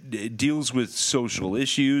 It deals with social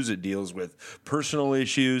issues. It deals with personal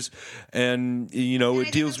issues, and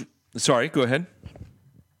it deals. Sorry, go ahead.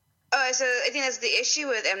 Oh, so I think that's the issue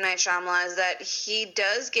with M. Night Shyamalan is that he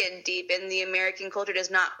does get deep, and the American culture does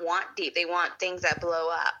not want deep. They want things that blow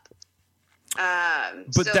up.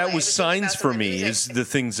 But so that was Signs for me, is the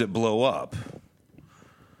things that blow up.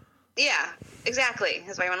 Yeah, exactly.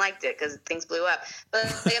 That's why everyone liked it, because things blew up. But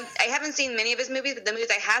I haven't seen many of his movies, but the movies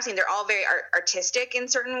I have seen, they're all very artistic in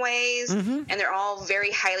certain ways, and they're all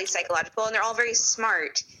very highly psychological, and they're all very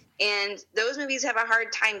smart. And those movies have a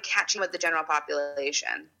hard time catching with the general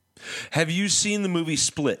population. Have you seen the movie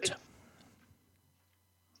Split?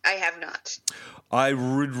 I have not. I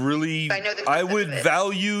would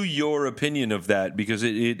value your opinion of that, because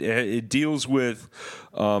it deals with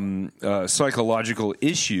psychological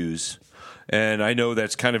issues, and I know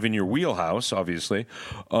that's kind of in your wheelhouse, obviously.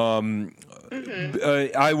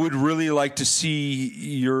 I would really like to see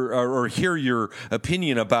your or hear your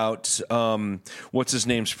opinion about what's his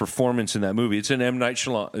name's performance in that movie. It's an M. Night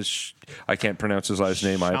Shyamalan. I can't pronounce his last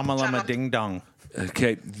name. Shamalama ding dong.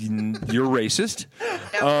 Okay, you're racist.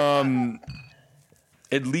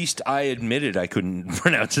 At least I admitted I couldn't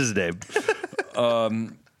pronounce his name.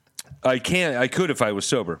 I could if I was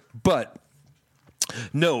sober, but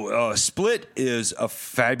no. Split is a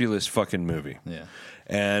fabulous fucking movie. Yeah.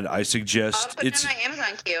 And I suggest I'll put it on my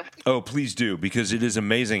Amazon queue. Oh, please do, because it is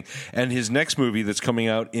amazing. And his next movie that's coming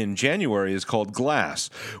out in January is called Glass,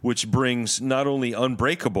 which brings not only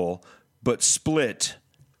Unbreakable, but Split,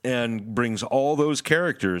 and brings all those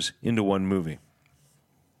characters into one movie.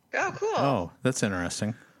 Oh, cool. Oh, that's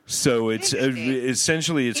interesting. So it's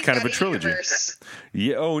essentially it's kind of a trilogy. Universe.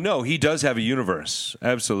 Yeah. Oh no, he does have a universe.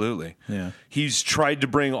 Absolutely. Yeah. He's tried to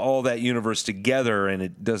bring all that universe together, and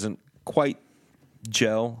it doesn't quite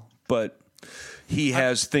gel. But he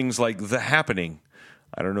has things like The Happening.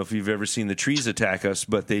 I don't know if you've ever seen the trees attack us,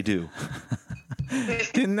 but they do.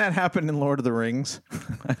 Didn't that happen in Lord of the Rings?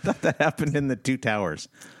 I thought that happened in the Two Towers.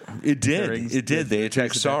 It did. It did. They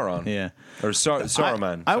attacked Sauron. Yeah. Or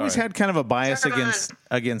Saruman. I always had kind of a bias Saruman.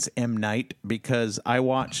 against M. Night because I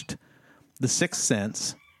watched The Sixth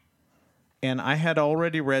Sense, and I had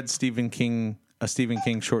already read a Stephen King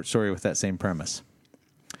short story with that same premise.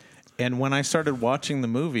 And when I started watching the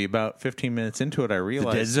movie, about 15 minutes into it, I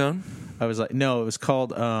realized... The Dead Zone? I was like, no, it was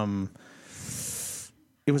called... it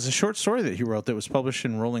was a short story that he wrote that was published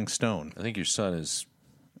in Rolling Stone. I think your son is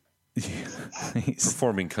He's-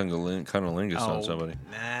 performing cunnilingus on somebody.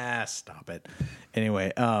 Nah, stop it.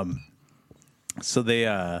 Anyway, so they...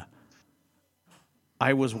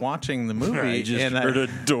 I was watching the movie I just and heard a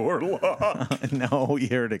door lock. no, you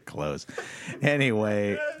heard it close.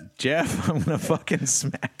 Anyway, Jeff, I'm gonna fucking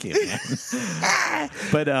smack you, man.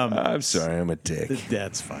 But I'm sorry, I'm a dick.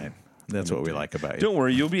 that's fine. That's what we like about you. Don't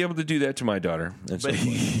worry, you'll be able to do that to my daughter. That's But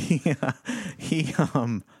he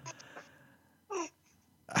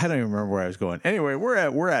I don't even remember where I was going. Anyway,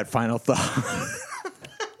 we're at final thought.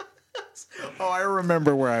 Oh, I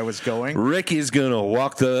remember where I was going. Ricky's gonna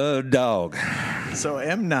walk the dog. So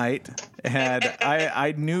M. Night had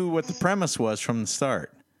I knew what the premise was from the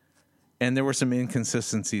start, and there were some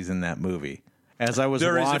inconsistencies in that movie. As I was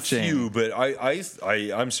watching, a few, but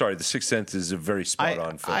I'm sorry. The Sixth Sense is a very spot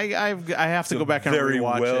on film. I have to go back and very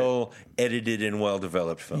rewatch well edited and well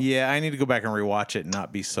developed film. Yeah, I need to go back and rewatch it and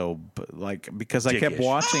not be so because I kept Dickish.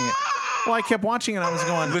 watching it. Well, I kept watching it. And I was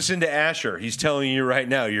going. Listen to Asher. He's telling you right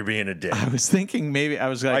now you're being a dick. I was thinking maybe I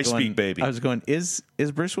was. I speak, baby. I was going. Is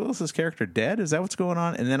Bruce Willis's character dead? Is that what's going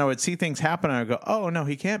on? And then I would see things happen. And I would go, oh no,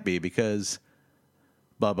 he can't be because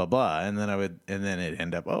blah blah blah. And then it'd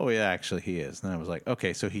end up, oh yeah, actually he is. And then I was like,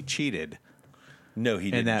 okay, so he cheated. No,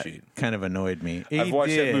 he didn't And that cheat. kind of annoyed me. I've He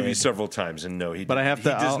watched that did. movie several times, and no, he But I didn't. have to-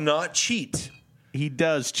 He does I'll- not cheat. He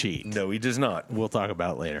does cheat. No, he does not. We'll talk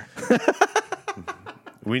about it later.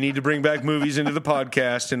 We need to bring back movies into the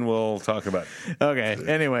podcast, and we'll talk about it. Okay.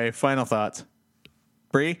 Anyway, final thoughts.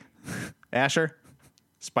 Bree, Asher,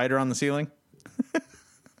 spider on the ceiling.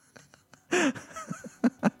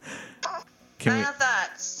 Final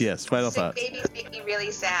thoughts. Yes, final Sick thoughts. babies make me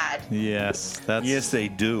really sad, Yes, that's Yes, they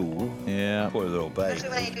do. yeah. Poor little baby. especially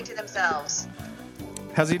when they do it to themselves.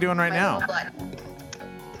 How's he doing right My now? little blood.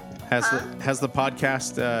 Has the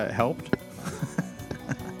podcast helped?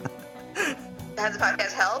 Has the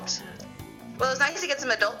podcast helped? Well, it's nice to get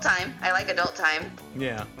some adult time. I like adult time.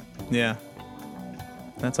 Yeah. Yeah.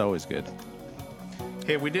 That's always good.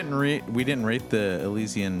 Hey, we didn't rate the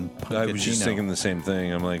Elysian Punkachino. I was just thinking the same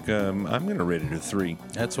thing. I'm like, I'm going to rate it a 3.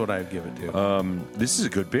 That's what I'd give it to. This is a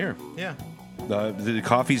good beer. Yeah. The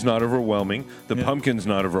coffee's not overwhelming. The Yeah. pumpkin's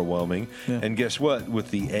not overwhelming. Yeah. And guess what? With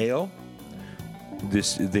the ale,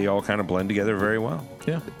 they all kind of blend together very well.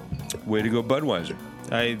 Yeah. Way to go, Budweiser.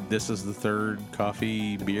 This is the third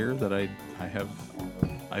coffee beer that I've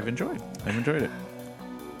enjoyed. I've enjoyed it.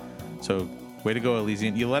 So, way to go,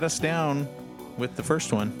 Elysian. You let us down with the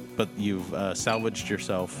first one, but you've salvaged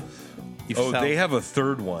yourself. They have a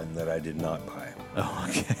third one that I did not buy. Oh,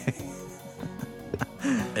 okay.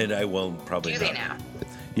 And I will probably Do not. they now?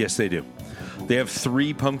 Yes, they do. They have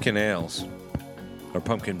 3 pumpkin ales. Or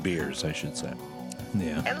pumpkin beers, I should say.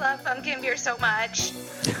 Yeah. I love pumpkin beer so much.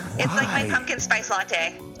 It's like my pumpkin spice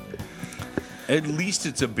latte. At least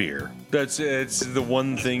it's a beer. It's the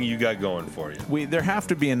one thing you got going for you. There have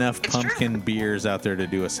to be enough It's pumpkin beers out there to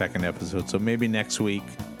do a second episode. So maybe next week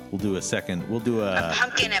we'll do a second. We'll do A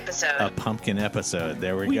pumpkin episode. a pumpkin episode.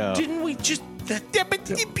 There we go. Didn't we just...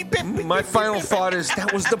 My final thought is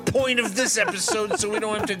that was the point of this episode, so we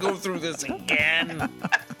don't have to go through this again.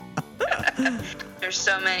 There's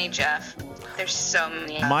so many, Jeff. There's so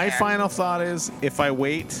many. My there. final thought is, if I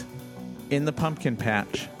wait in the pumpkin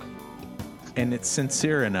patch and it's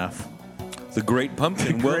sincere enough, the great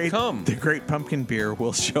pumpkin will come. The great pumpkin beer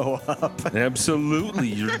will show up. Absolutely.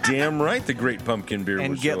 You're damn right the great pumpkin beer will show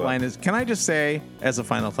up. And get Linus. Can I just say, as a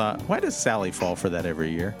final thought, why does Sally fall for that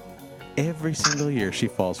every year? Every single year she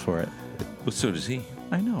falls for it. Well, so does he.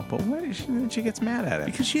 I know, but why does she gets mad at it?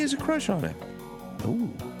 Because she has a crush on him. Oh,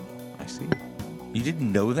 I see. You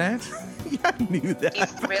didn't know that? Yeah, I knew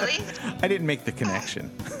that. Really? I didn't make the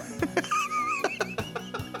connection.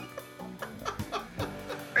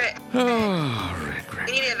 Rick,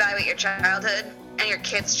 Rick. you need to evaluate your childhood and your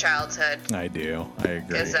kid's childhood. I do. I agree.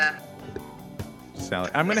 Because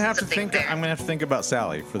Sally, I'm gonna have to think. there. I'm gonna have to think about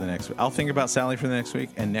Sally for the next week. I'll think about Sally for the next week,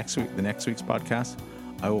 and next week's podcast,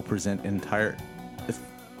 I will present an entire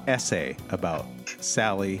essay about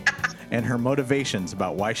Sally and her motivations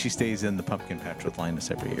about why she stays in the pumpkin patch with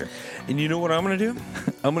Linus every year. And you know what I'm going to do?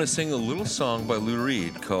 I'm going to sing a little song by Lou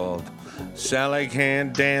Reed called Sally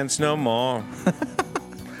Can't Dance No More.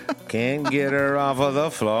 Can't get her off of the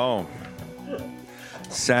floor.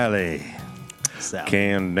 Sally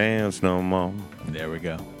can't dance no more. There we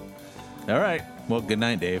go. All right. Well, good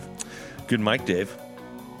night, Dave. Good mic, Dave.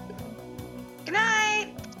 good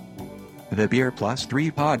night. The Beer Plus 3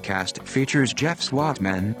 podcast features Jeff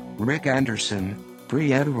Swatman, Rick Anderson,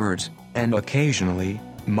 Bree Edwards, and occasionally,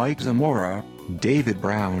 Mike Zamora, David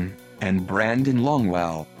Brown, and Brandon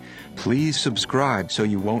Longwell. Please subscribe so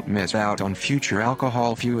you won't miss out on future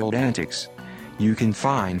alcohol-fueled antics. You can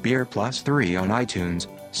find Beer Plus 3 on iTunes,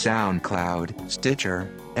 SoundCloud, Stitcher,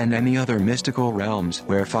 and any other mystical realms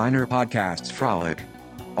where finer podcasts frolic.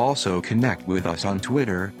 Also connect with us on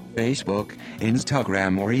Twitter, Facebook,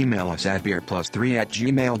 Instagram, or email us at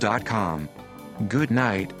beerplus3@gmail.com. Good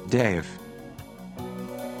night, Dave.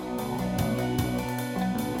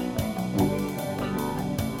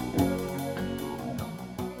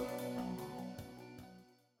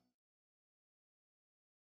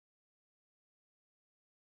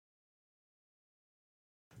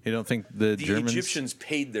 You don't think the Germans... Egyptians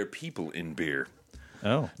paid their people in beer.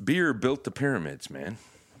 Oh. Beer built the pyramids, man.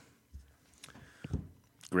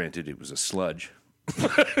 Granted, it was a sludge.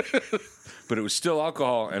 But it was still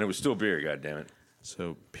alcohol, and it was still beer, goddammit.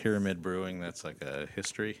 So pyramid brewing, that's like a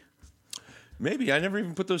history? Maybe. I never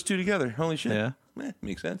even put those two together. Holy shit. Yeah.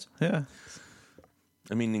 Makes sense. Yeah.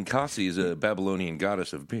 I mean, Ninkasi is a Babylonian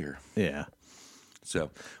goddess of beer. Yeah. So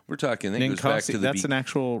we're talking, that goes back to the... That's an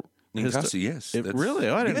actual... Ninkasi, yes. Really?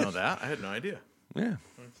 Oh, I didn't yes. know that. I had no idea. Yeah.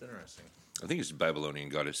 That's interesting. I think it's a Babylonian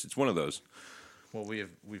goddess. It's one of those. Well, we've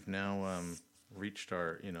now reached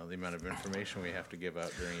our, the amount of information we have to give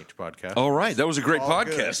out during each podcast. All right. That was a great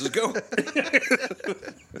podcast. Let's go.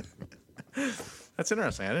 That's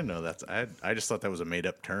interesting. I didn't know that. I just thought that was a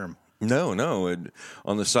made-up term. No.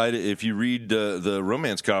 On the side, if you read the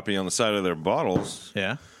romance copy on the side of their bottles...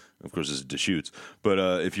 Yeah. Of course, it's Deschutes. But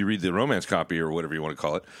if you read the romance copy or whatever you want to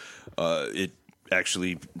call it, it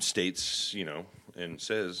actually states, and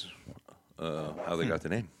says how they got the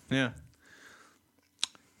name. Yeah.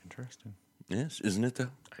 Interesting. Yes, isn't it,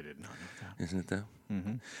 though? I did not know that. Isn't it, though?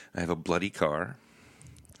 Mm-hmm. I have a bloody car.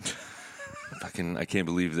 I can't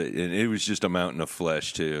believe that. And it was just a mountain of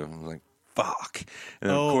flesh, too. I was like, fuck.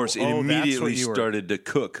 And, of course, it immediately started to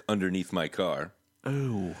cook underneath my car.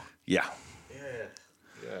 Oh. Yeah.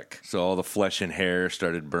 So all the flesh and hair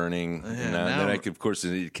started burning, and then I could, of course,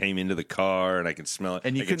 it came into the car, and I could smell it.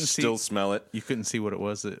 And you could still smell it. You couldn't see what it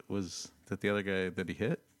was. It was that the other guy that he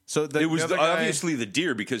hit. So it was obviously the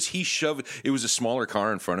deer because he shoved. It was a smaller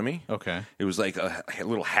car in front of me. Okay, it was like a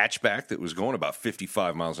little hatchback that was going about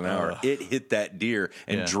 55 miles an hour. It hit that deer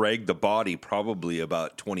and dragged the body probably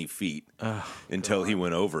about 20 feet until he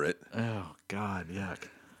went over it. Oh God, yuck.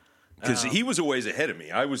 Because he was a ways ahead of me.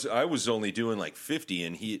 I was only doing like 50,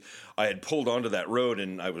 and I had pulled onto that road,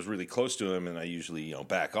 and I was really close to him, and I usually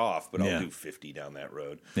back off, but I'll do 50 down that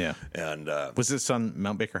road. Yeah. And was this on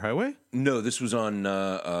Mount Baker Highway? No, this was on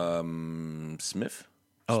Smith.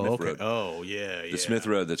 Oh, Smith okay. Road. Oh, yeah. The Smith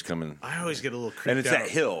Road that's coming. I always get a little creeped and it's out.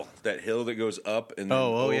 that hill that goes up and then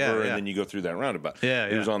over, and then you go through that roundabout. Yeah,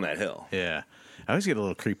 it was on that hill. Yeah. I always get a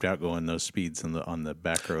little creeped out going those speeds on the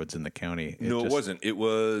back roads in the county. It wasn't. It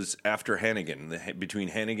was after Hannigan, between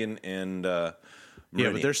Hannigan and yeah,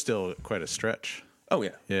 but there's still quite a stretch. Oh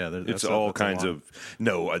yeah, yeah. It's all kinds of.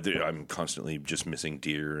 No, I'm constantly just missing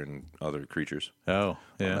deer and other creatures. Oh,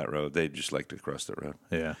 yeah. On that road, they just like to cross that road.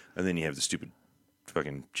 Yeah, and then you have the stupid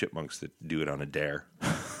fucking chipmunks that do it on a dare.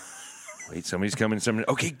 wait, somebody's coming.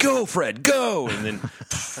 Okay, go, Fred, go. And then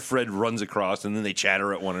Fred runs across, and then they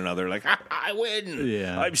chatter at one another like, I win.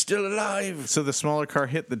 Yeah. I'm still alive. So the smaller car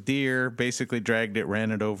hit the deer, basically dragged it,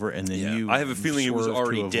 ran it over, and then I have a feeling it was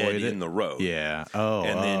already dead in the road. Yeah. Oh.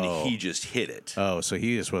 And then he just hit it. Oh, so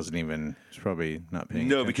he just wasn't even, he's probably not paying attention.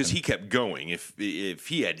 No, because he kept going. If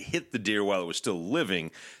he had hit the deer while it was still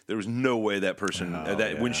living, there was no way that person,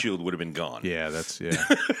 windshield would have been gone. Yeah,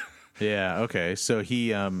 yeah, okay. So he,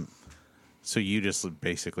 so you just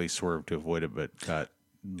basically swerved to avoid it, but got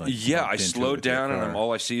I slowed down, and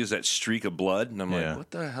all I see is that streak of blood, and I'm like,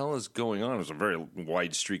 "What the hell is going on?" It was a very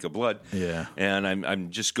wide streak of blood. Yeah, and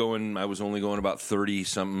I'm just going. I was only going about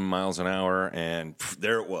 30-something miles an hour, and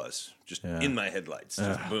there it was, just in my headlights.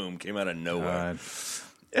 Just boom, came out of nowhere.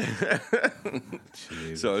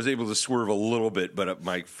 So I was able to swerve a little bit, but up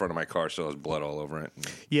my front of my car still has blood all over it.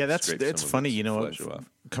 Yeah, it's funny,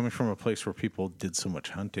 coming from a place where people did so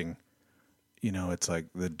much hunting. It's like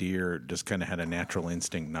the deer just kind of had a natural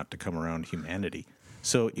instinct not to come around humanity.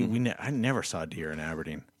 So I never saw deer in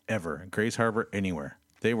Aberdeen, ever. Grays Harbor, anywhere.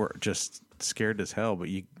 They were just scared as hell. But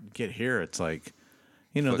you get here, it's like,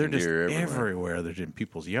 they're just everywhere. They're in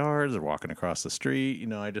people's yards. They're walking across the street.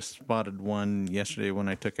 I just spotted one yesterday when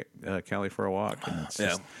I took Callie for a walk. And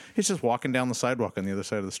it's just walking down the sidewalk on the other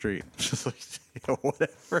side of the street. Just like,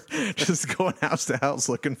 whatever. Just going house to house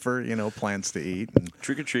looking for, plants to eat. And,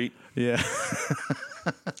 trick or treat. Yeah.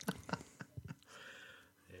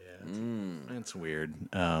 It's weird.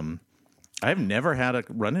 I've never had a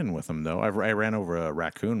run-in with them, though. I ran over a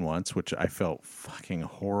raccoon once, which I felt fucking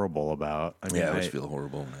horrible about. I always feel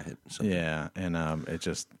horrible when I hit something. Yeah, and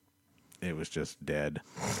it was just dead.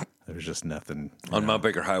 There was just nothing. On Mount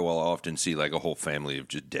Baker Highway, I'll often see like a whole family of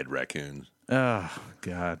just dead raccoons. Oh,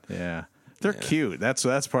 God, yeah. They're cute. That's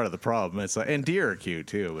part of the problem. It's like, and deer are cute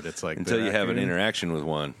too, but it's like until you have an interaction with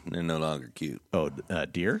one, they're no longer cute. Oh,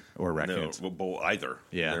 deer or raccoons? No, either.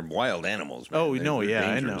 Yeah, they're wild animals. Man. Oh no, yeah,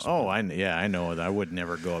 I know. Oh, I know. I would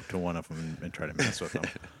never go up to one of them and try to mess with them.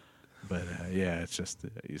 But it's just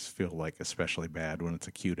you just feel like especially bad when it's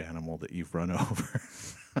a cute animal that you've run over.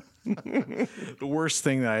 The worst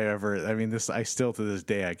thing that I still to this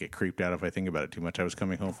day I get creeped out if I think about it too much. I was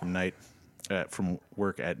coming home from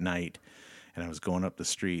work at night. And I was going up the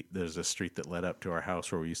street. There's a street that led up to our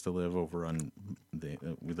house where we used to live over on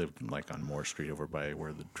we lived like on Moore Street over by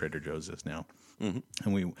where the Trader Joe's is now. Mm-hmm.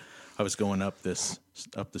 And I was going up the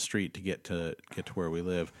street to get to where we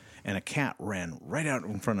live, and a cat ran right out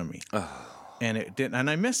in front of me. Oh. And it didn't, and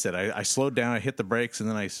I missed it. I slowed down, I hit the brakes, and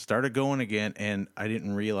then I started going again, and I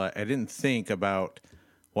didn't think about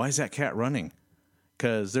why is that cat running?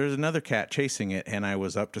 Because there's another cat chasing it, and I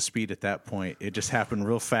was up to speed at that point. It just happened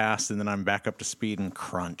real fast, and then I'm back up to speed and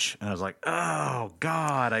crunch. And I was like, "Oh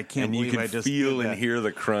God, I can't believe I just feel and hear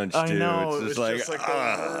the crunch." Dude. I know it was just like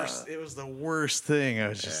the worst. It was the worst thing. I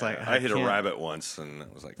was just like, I hit a rabbit once, and I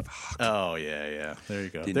was like, "Fuck." Oh yeah. There you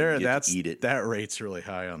go. Eat it. That rate's really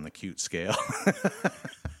high on the cute scale.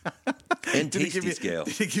 And tasty scale.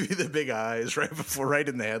 Did he give you the big eyes right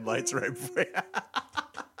in the headlights right before?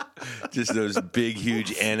 Just those big,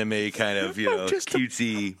 huge anime kind of,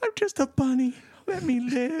 cutesy. I'm just a bunny. Let me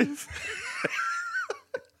live.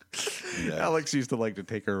 Alex used to like to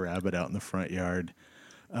take her rabbit out in the front yard.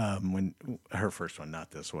 When her first one,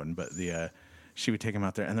 not this one, but she would take him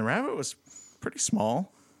out there, and the rabbit was pretty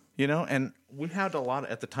small, and we had a lot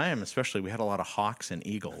at the time, especially we had a lot of hawks and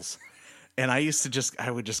eagles. And I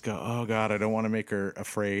would just go, oh God, I don't want to make her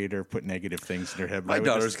afraid or put negative things in her head. My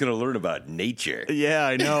daughter's going to learn about nature. Yeah,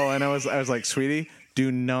 I know. And I was like, sweetie, do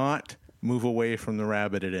not move away from the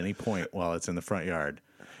rabbit at any point while it's in the front yard.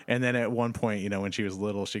 And then at one point, when she was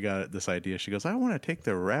little, she got this idea. She goes, I want to take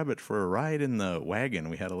the rabbit for a ride in the wagon.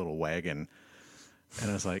 We had a little wagon. And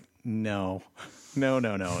I was like, no.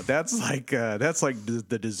 That's like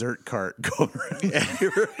the dessert cart going around.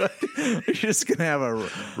 You're just gonna have a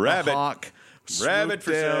hawk, rabbit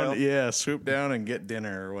for sale. Yeah, swoop down and get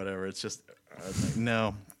dinner or whatever. It's just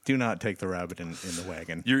no. Do not take the rabbit in the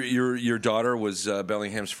wagon. Your daughter was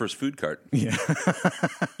Bellingham's first food cart. Yeah.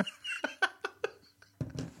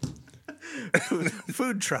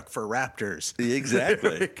 Food truck for raptors.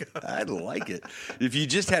 Exactly. I'd like it. If you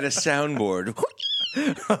just had a soundboard.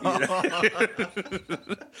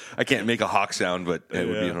 I can't make a hawk sound, but it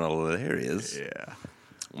would be hilarious. Yeah.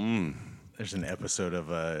 There's an episode of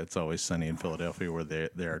It's Always Sunny in Philadelphia where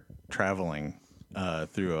they're traveling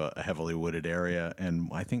through a heavily wooded area, and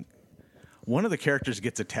I think one of the characters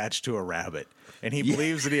gets attached to a rabbit. And he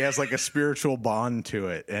believes that he has like a spiritual bond to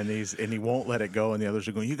it, and he won't let it go. And the others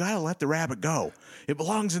are going, "You gotta let the rabbit go. It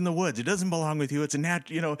belongs in the woods. It doesn't belong with you. It's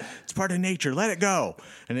it's part of nature. Let it go."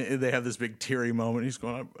 And they have this big teary moment. He's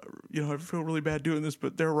going, I feel really bad doing this,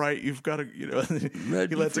 but they're right. You've got to,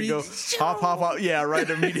 he lets it go. Hop. Yeah, right.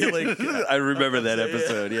 Immediately. I remember that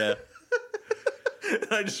episode. Yeah.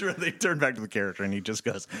 I just really turned back to the character, and he just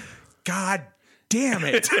goes, "God damn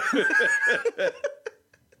it."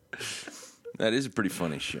 That is a pretty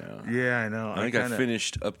funny show. Yeah, I know. I think I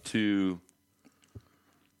finished up to.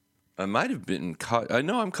 I might have been caught. I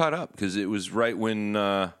know I'm caught up because it was right when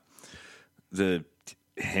the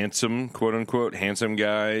handsome, quote unquote, handsome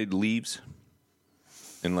guy leaves.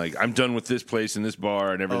 And like, I'm done with this place and this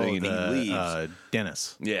bar and everything, and he leaves.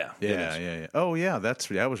 Dennis. Yeah. Oh, yeah,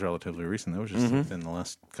 that was relatively recent. That was just within the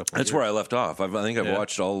last couple of years. That's where I left off. I think I've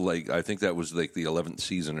watched all, I think that was like the 11th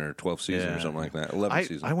season or 12th season or something like that. 11th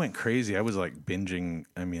season. I went crazy. I was like binging,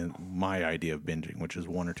 my idea of binging, which is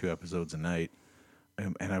 1 or 2 episodes a night.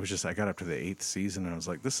 And I got up to the 8th season, and I was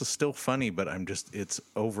like, this is still funny, but I'm just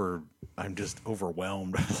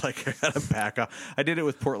overwhelmed. Like, I got to back off. I did it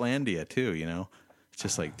with Portlandia, too, It's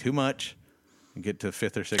just like too much. You get to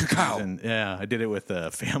 5th or 6th season. Yeah, I did it with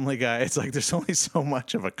Family Guy. It's like there's only so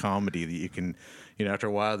much of a comedy that you can, after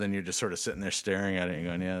a while, then you're just sort of sitting there staring at it and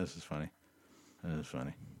going, yeah, this is funny. That is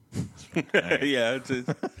funny. Right. Yeah.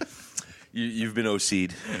 You've been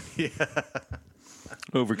OC'd. Yeah.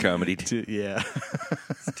 Over-comedied. Yeah.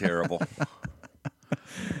 It's terrible.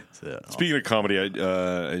 Speaking of comedy,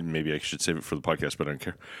 maybe I should save it for the podcast, but I don't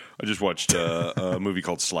care. I just watched a movie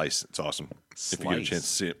called Slice. It's awesome. If you get a chance to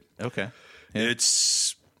see it. Okay. Yeah.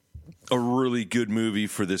 It's a really good movie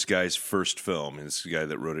for this guy's first film. It's the guy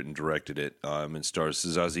that wrote it and directed it. It stars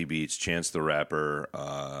Zazie Beetz, Chance the Rapper,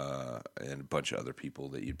 and a bunch of other people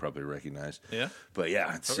that you'd probably recognize. Yeah. But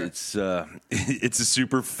yeah, it's a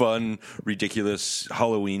super fun, ridiculous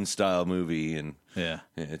Halloween style movie, and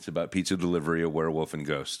it's about pizza delivery, a werewolf, and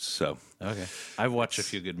ghosts. So I've watched a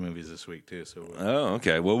few good movies this week too. So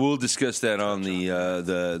okay. Well, we'll discuss that on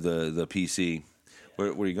the PC.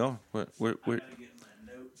 Where are you going? Where?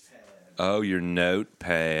 Oh, your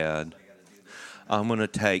notepad. I'm going to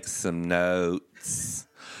take some notes.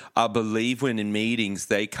 I believe when in meetings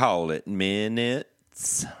they call it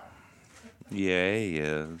minutes. Yeah.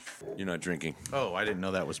 You're not drinking. Oh, I didn't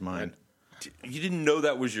know that was mine. You didn't know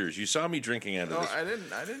that was yours. You saw me drinking out of this.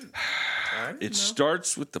 I didn't It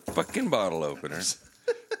starts with the fucking bottle opener.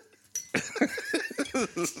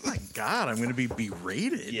 My God, I'm going to be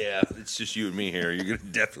berated. Yeah, it's just you and me here. You're going to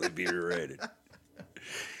definitely be berated.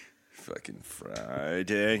 Fucking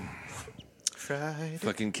Friday.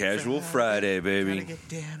 Fucking casual Friday, baby. Gotta get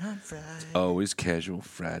down on Friday. Always casual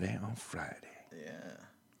Friday on Friday. Yeah.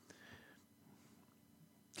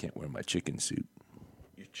 Can't wear my chicken suit.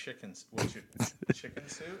 Your chicken... What's your chicken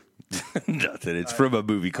suit? Nothing. It's from a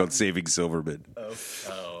movie called Saving Silverman. Oh,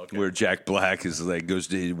 okay. Where Jack Black is like goes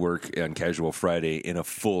to work on Casual Friday in a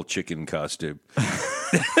full chicken costume.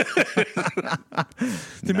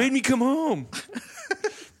 They made me come home.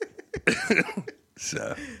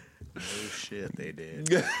 So. Oh shit, they did.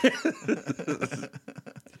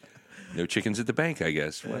 No chickens at the bank, I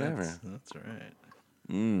guess. Whatever. That's right.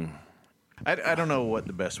 I don't know what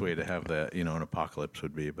the best way to have that, an apocalypse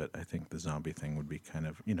would be, but I think the zombie thing would be kind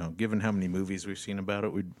of, given how many movies we've seen about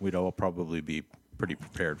it, we'd all probably be pretty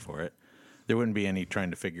prepared for it. There wouldn't be any trying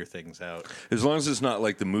to figure things out. As long as it's not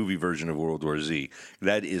like the movie version of World War Z,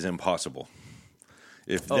 that is impossible.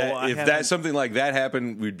 If something like that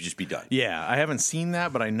happened, we'd just be done. Yeah, I haven't seen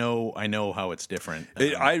that, but I know how it's different.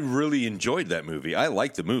 I really enjoyed that movie. I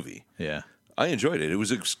liked the movie. Yeah. I enjoyed it. It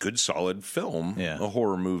was a good, solid film, a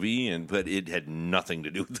horror movie, but it had nothing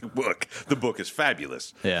to do with the book. The book is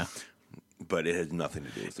fabulous. Yeah. But it has nothing to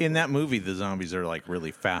do with it. In that movie, the zombies are like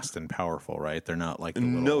really fast and powerful, right? They're not like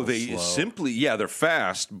they simply, they're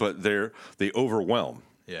fast, but they overwhelm.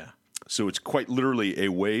 Yeah. So it's quite literally a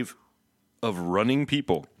wave of running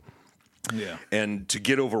people. Yeah. And to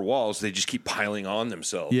get over walls, they just keep piling on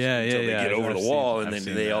themselves until they get over the wall, and then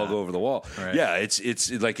they all go over the wall. Right. Yeah,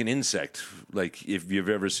 it's like an insect. Like if you've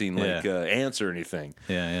ever seen ants or anything.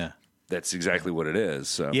 Yeah. That's exactly what it is.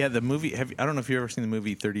 So. Yeah, the movie. I don't know if you've ever seen the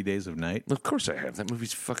movie 30 Days of Night. Of course I have. That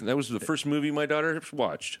movie's fucking. That was the first movie my daughter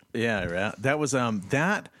watched. Yeah, right. That was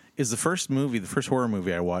that is the first horror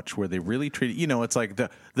movie I watched where they really treated. It's like the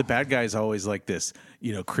bad guy's always like this.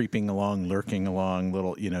 Creeping along, lurking along.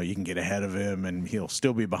 Little. You can get ahead of him and he'll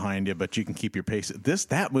still be behind you, but you can keep your pace.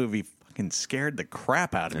 That movie fucking scared the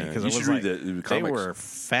crap out of me because it was like they were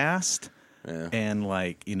fast. and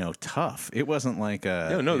like tough. It wasn't like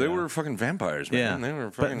a no, they were fucking vampires, man. They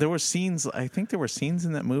were fucking... But there were scenes. I think there were scenes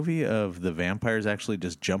in that movie of the vampires actually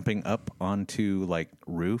just jumping up onto like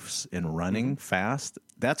roofs and running fast.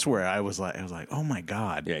 That's where I was like, oh my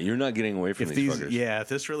god. Yeah, you're not getting away from these fuckers. Yeah, if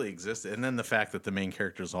this really existed, and then the fact that the main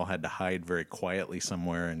characters all had to hide very quietly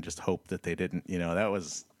somewhere and just hope that they didn't. That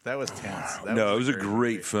was tense. It was a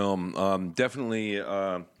great film. Definitely.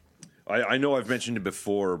 I know I've mentioned it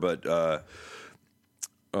before, but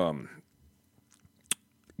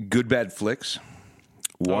Good Bad Flicks.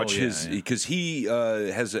 Watch because he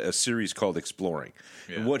has a series called Exploring.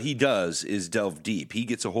 Yeah. And what he does is delve deep. He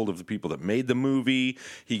gets a hold of the people that made the movie.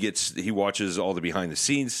 He watches all the behind the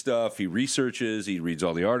scenes stuff. He researches. He reads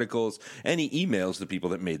all the articles, and he emails the people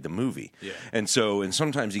that made the movie. Yeah. And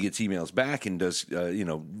sometimes he gets emails back and does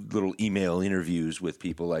little email interviews with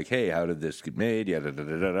people like, hey, how did this get made? Yeah, da, da,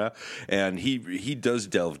 da, da, da. And he does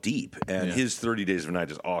delve deep. And his 30 Days of a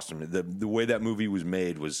Night is awesome. The way that movie was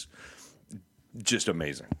made was just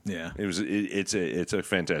amazing. Yeah, it's a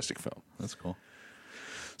fantastic film. That's cool.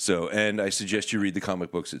 So, and I suggest you read the comic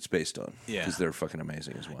books it's based on. Yeah, because they're fucking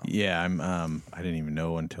amazing as well. Yeah, I didn't even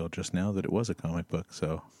know until just now that it was a comic book.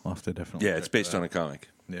 So I'll have to definitely. Yeah, it's based on a comic.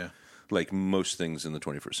 Yeah, like most things in the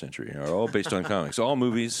 21st century are all based on comics. All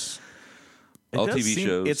movies. All TV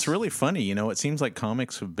shows. It's really funny, it seems like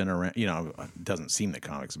comics have been around. It doesn't seem that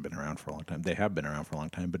comics have been around for a long time. They have been around for a long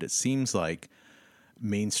time, but it seems like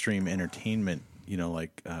mainstream entertainment,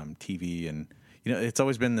 like TV and it's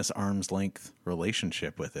always been this arm's length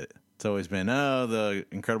relationship with it. It's always been, the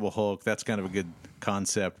Incredible Hulk, that's kind of a good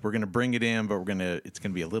concept. We're going to bring it in, but it's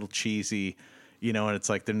going to be a little cheesy, and it's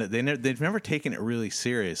like they've never taken it really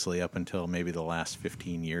seriously up until maybe the last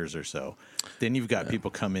 15 years or so. Then you've got people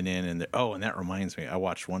coming in and and that reminds me, I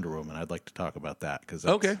watched Wonder Woman. I'd like to talk about that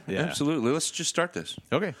absolutely. Let's just start this.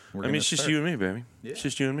 Okay, it's just you and me, baby. Yeah. It's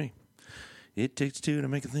just you and me. It takes two to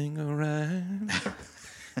make a thing go right.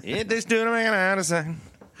 It takes two to make an out of sight.